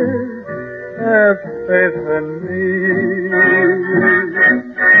always have faith in me.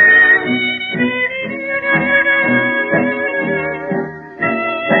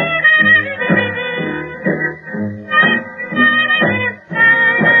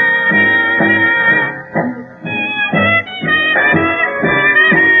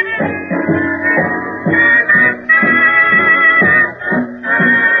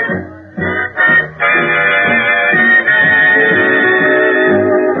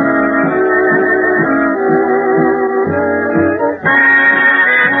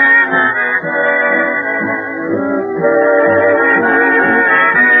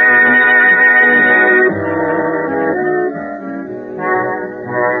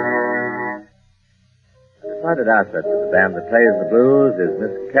 Outfit for the band that plays the blues is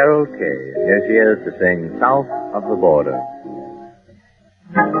Miss Carol Kay. And here she is to sing South of the Border.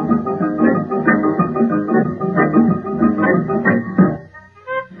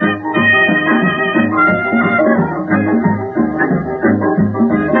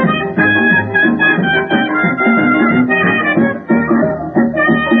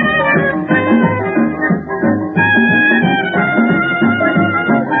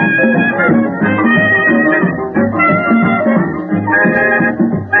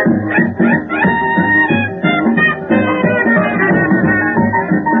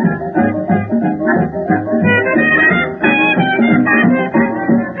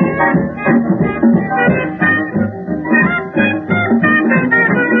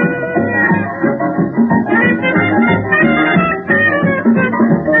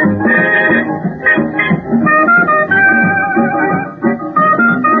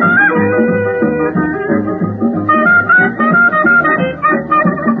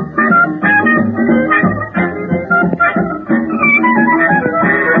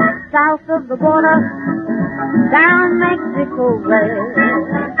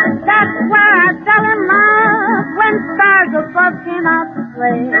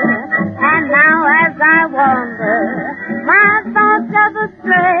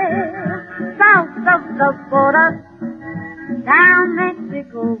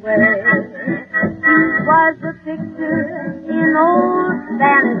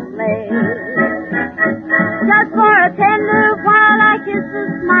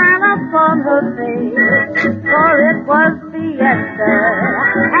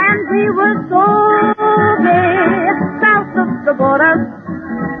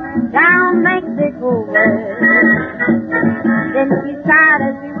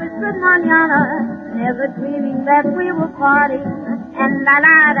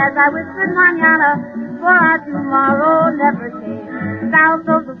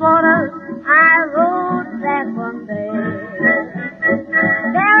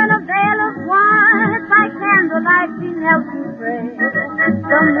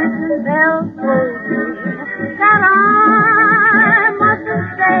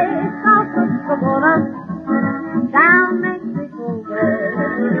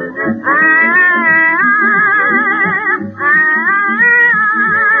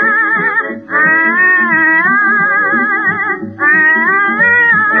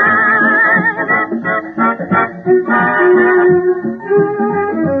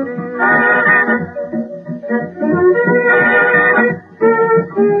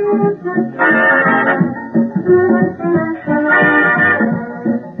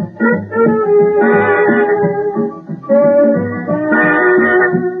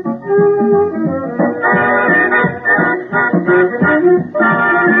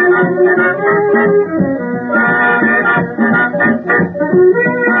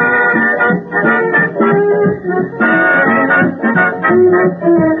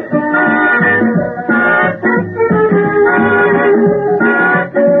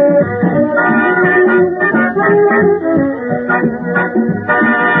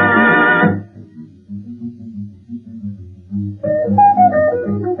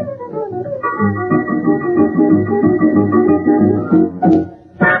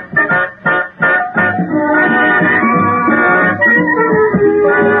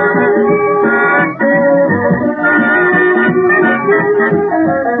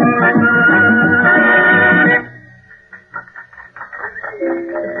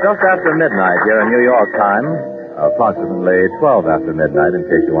 just after midnight here in New York time, approximately 12 after midnight in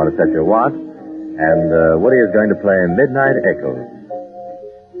case you want to set your watch. And Woody is going to play Midnight Echoes.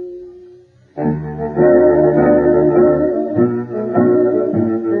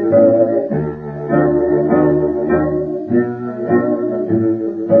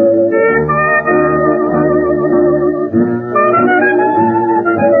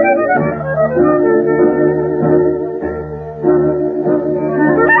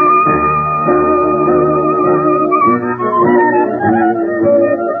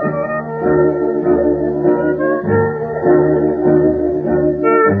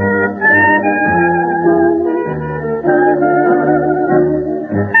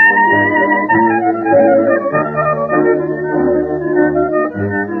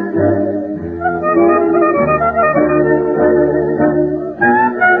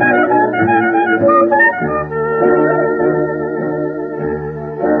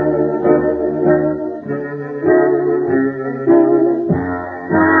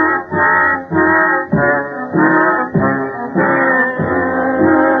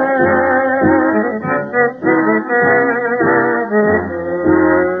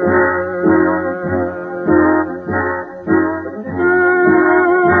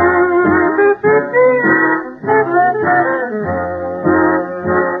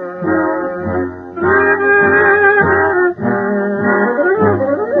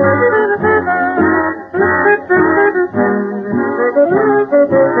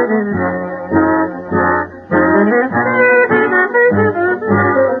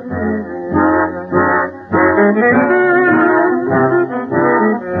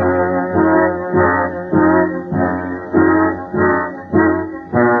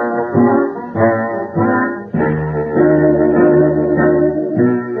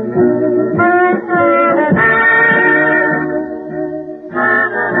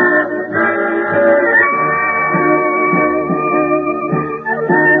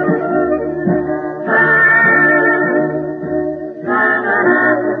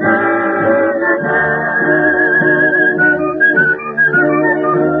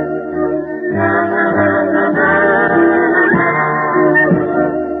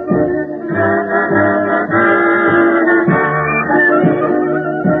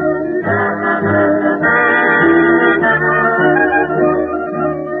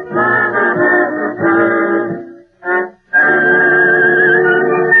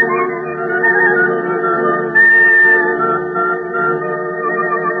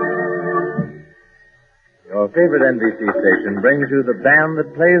 Favorite NBC station brings you The Band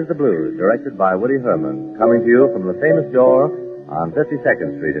That Plays the Blues, directed by Woody Herman, coming to you from the famous door on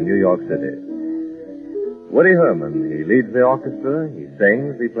 52nd Street in New York City. Woody Herman, he leads the orchestra, he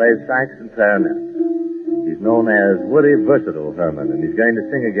sings, he plays sax and clarinet. He's known as Woody Versatile Herman, and he's going to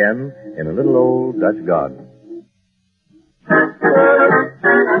sing again in A Little Old Dutch Garden.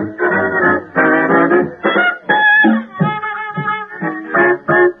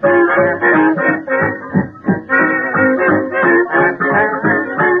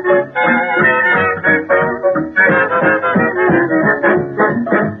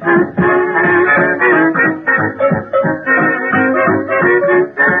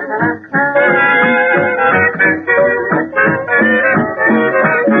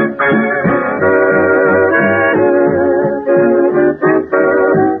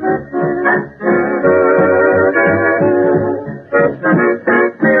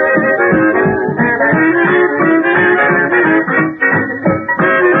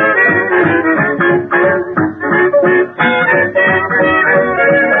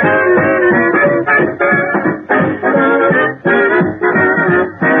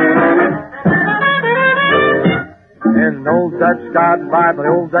 By the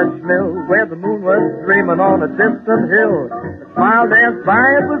old Dutch mill, where the moon was dreaming on a distant hill. A smile danced by,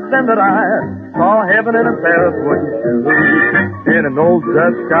 it was then that I saw heaven in a pair of wooden shoes. In an old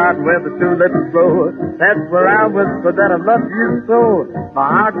Dutch garden where the tulips grow, that's where I whispered that I love you so. My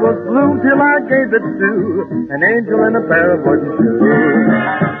heart was blue till I gave it to an angel in a pair of wooden shoes.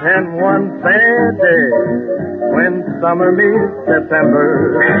 And one sad day, when summer meets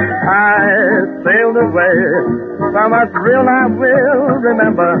September, I sailed away from a thrill I will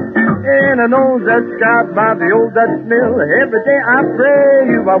remember. In an old Dutch cart by the old Dutch mill, every day I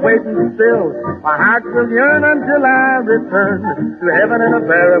pray you are waiting still. My heart will yearn until I return to heaven in a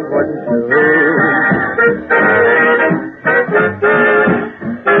pair of wooden shoes.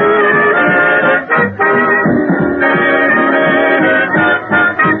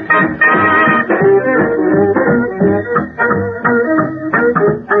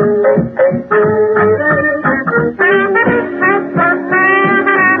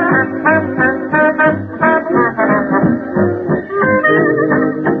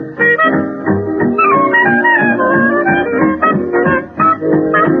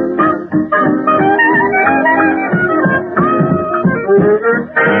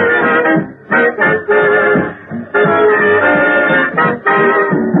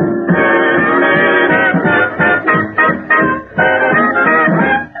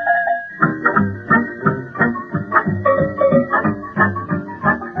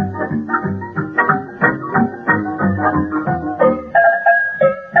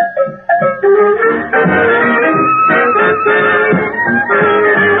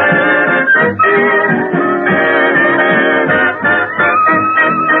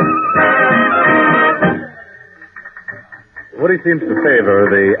 seems to favor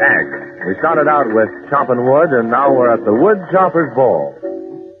the axe. We started out with chopping wood, and now we're at the wood chopper's ball.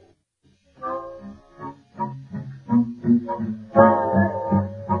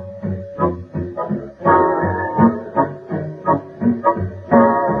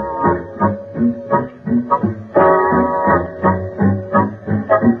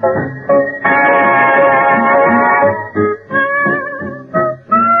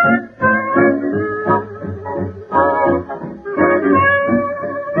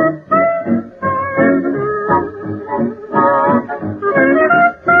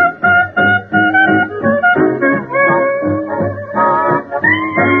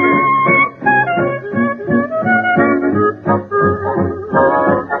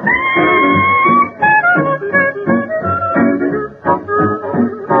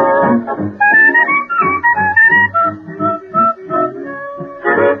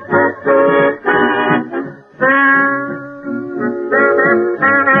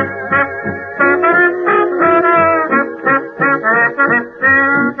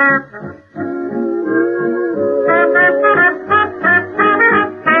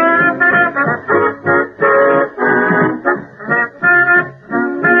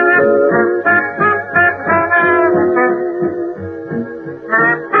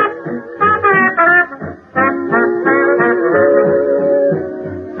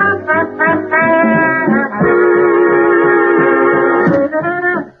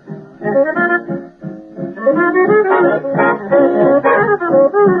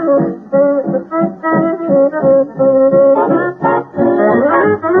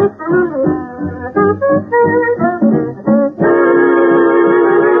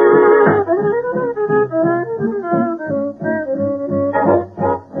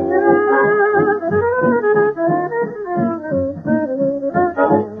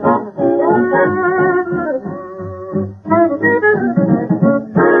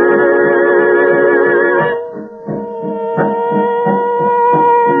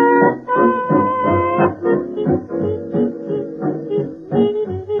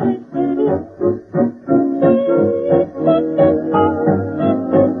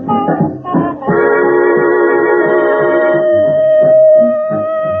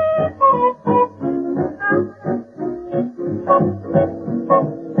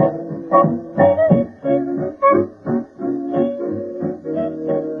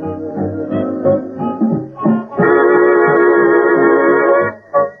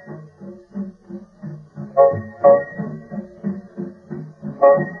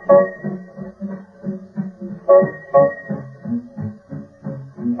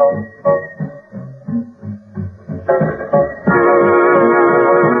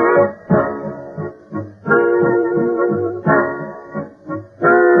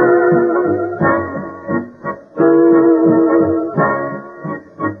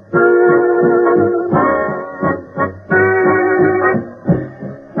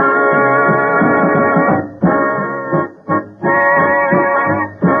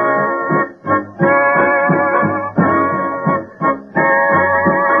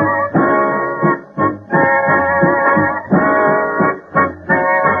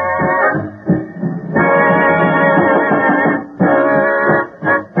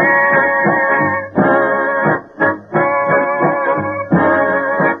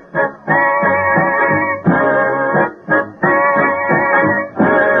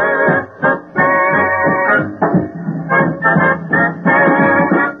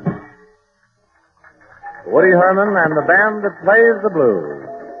 Woody Herman and the band that plays the blues.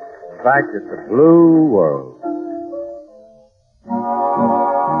 In fact, it's a blue world.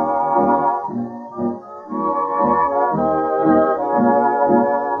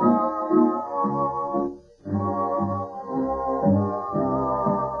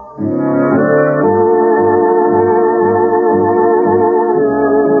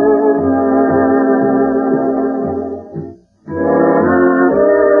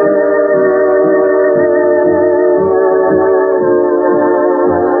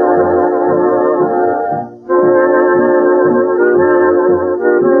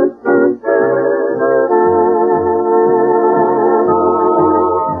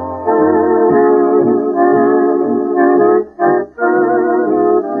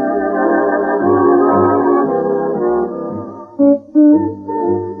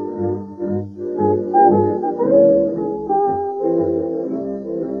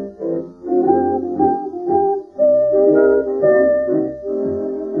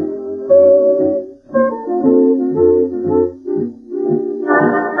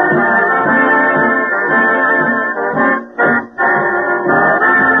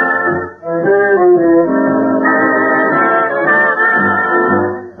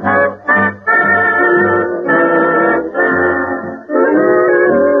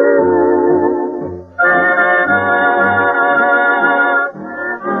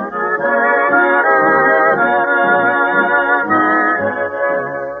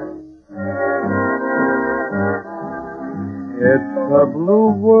 a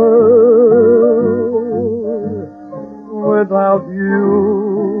blue world without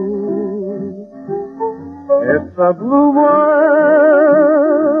you. It's a blue world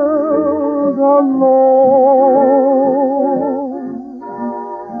alone.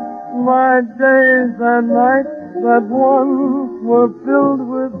 My days and nights that once were filled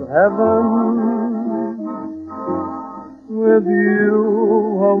with heaven, with you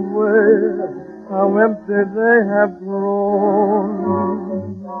away, how empty they have grown.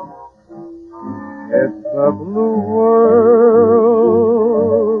 It's a blue world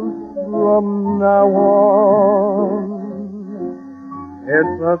from now on.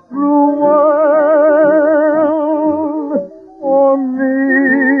 It's a true world for me.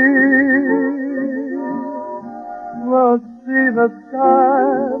 The sea, the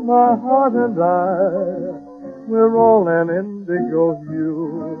sky, my heart and I, we're all an indigo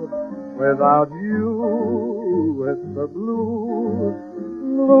hue. Without you, it's a blue,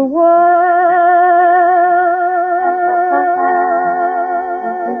 blue world.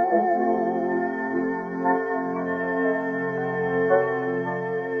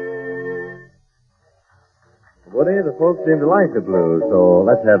 Woody, the folks seem to like the blues, so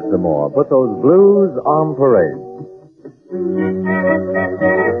let's have some more. Put those blues on parade.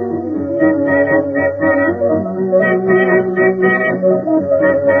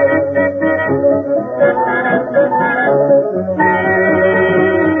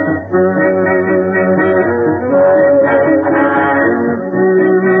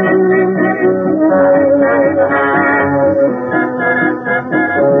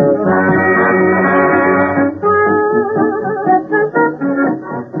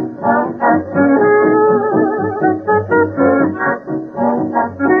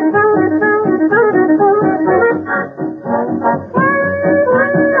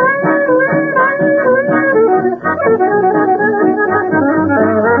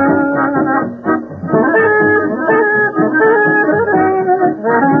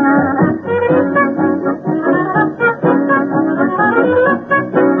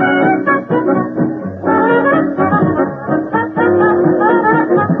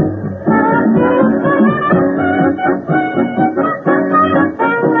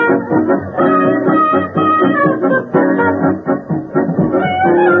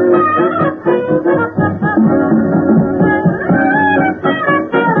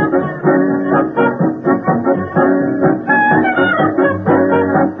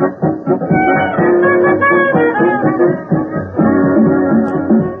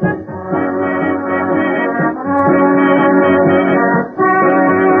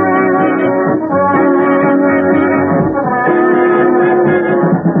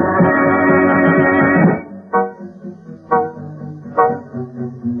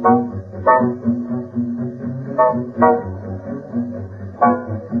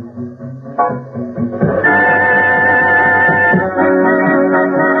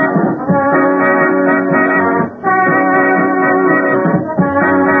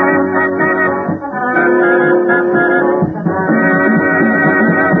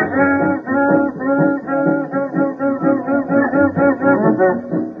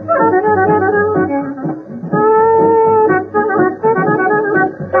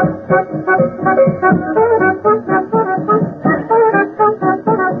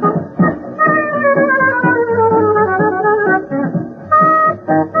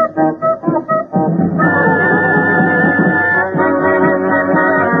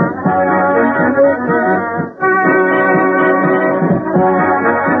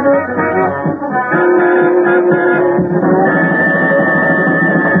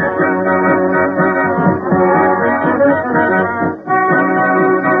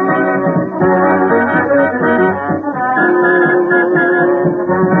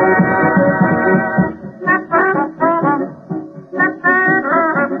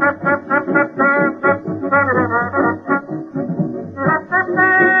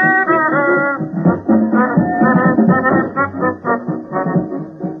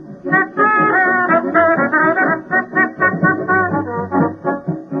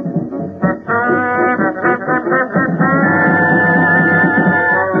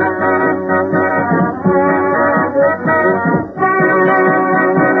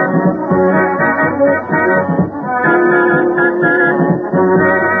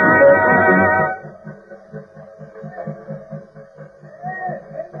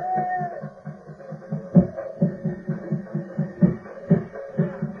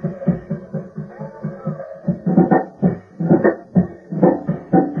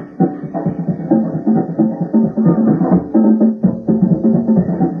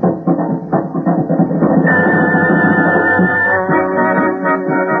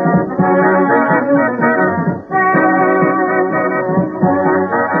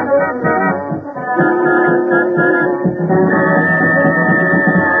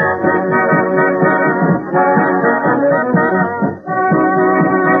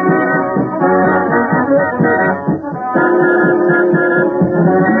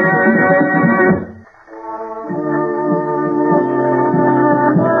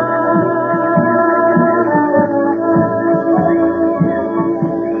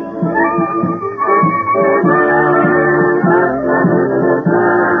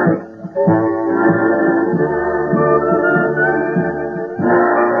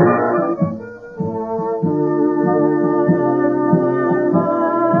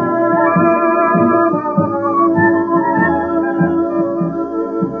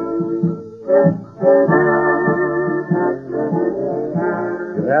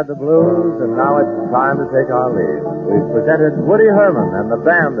 had the blues, and now it's time to take our leave. We've presented Woody Herman and the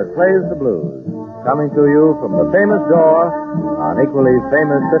band that plays the blues, coming to you from the famous door on equally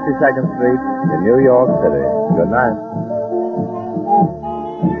famous 52nd Street in New York City. Good night.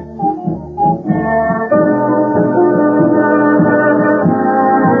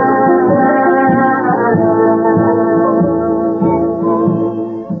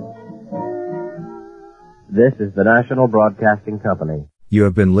 This is the National Broadcasting Company. You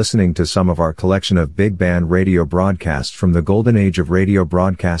have been listening to some of our collection of big band radio broadcasts from the golden age of radio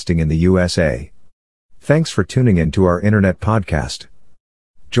broadcasting in the USA. Thanks for tuning in to our internet podcast.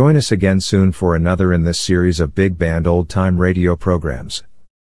 Join us again soon for another in this series of big band old-time radio programs.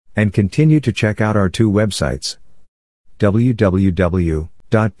 And continue to check out our two websites,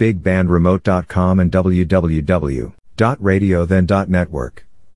 www.bigbandremote.com and www.radiothen.network.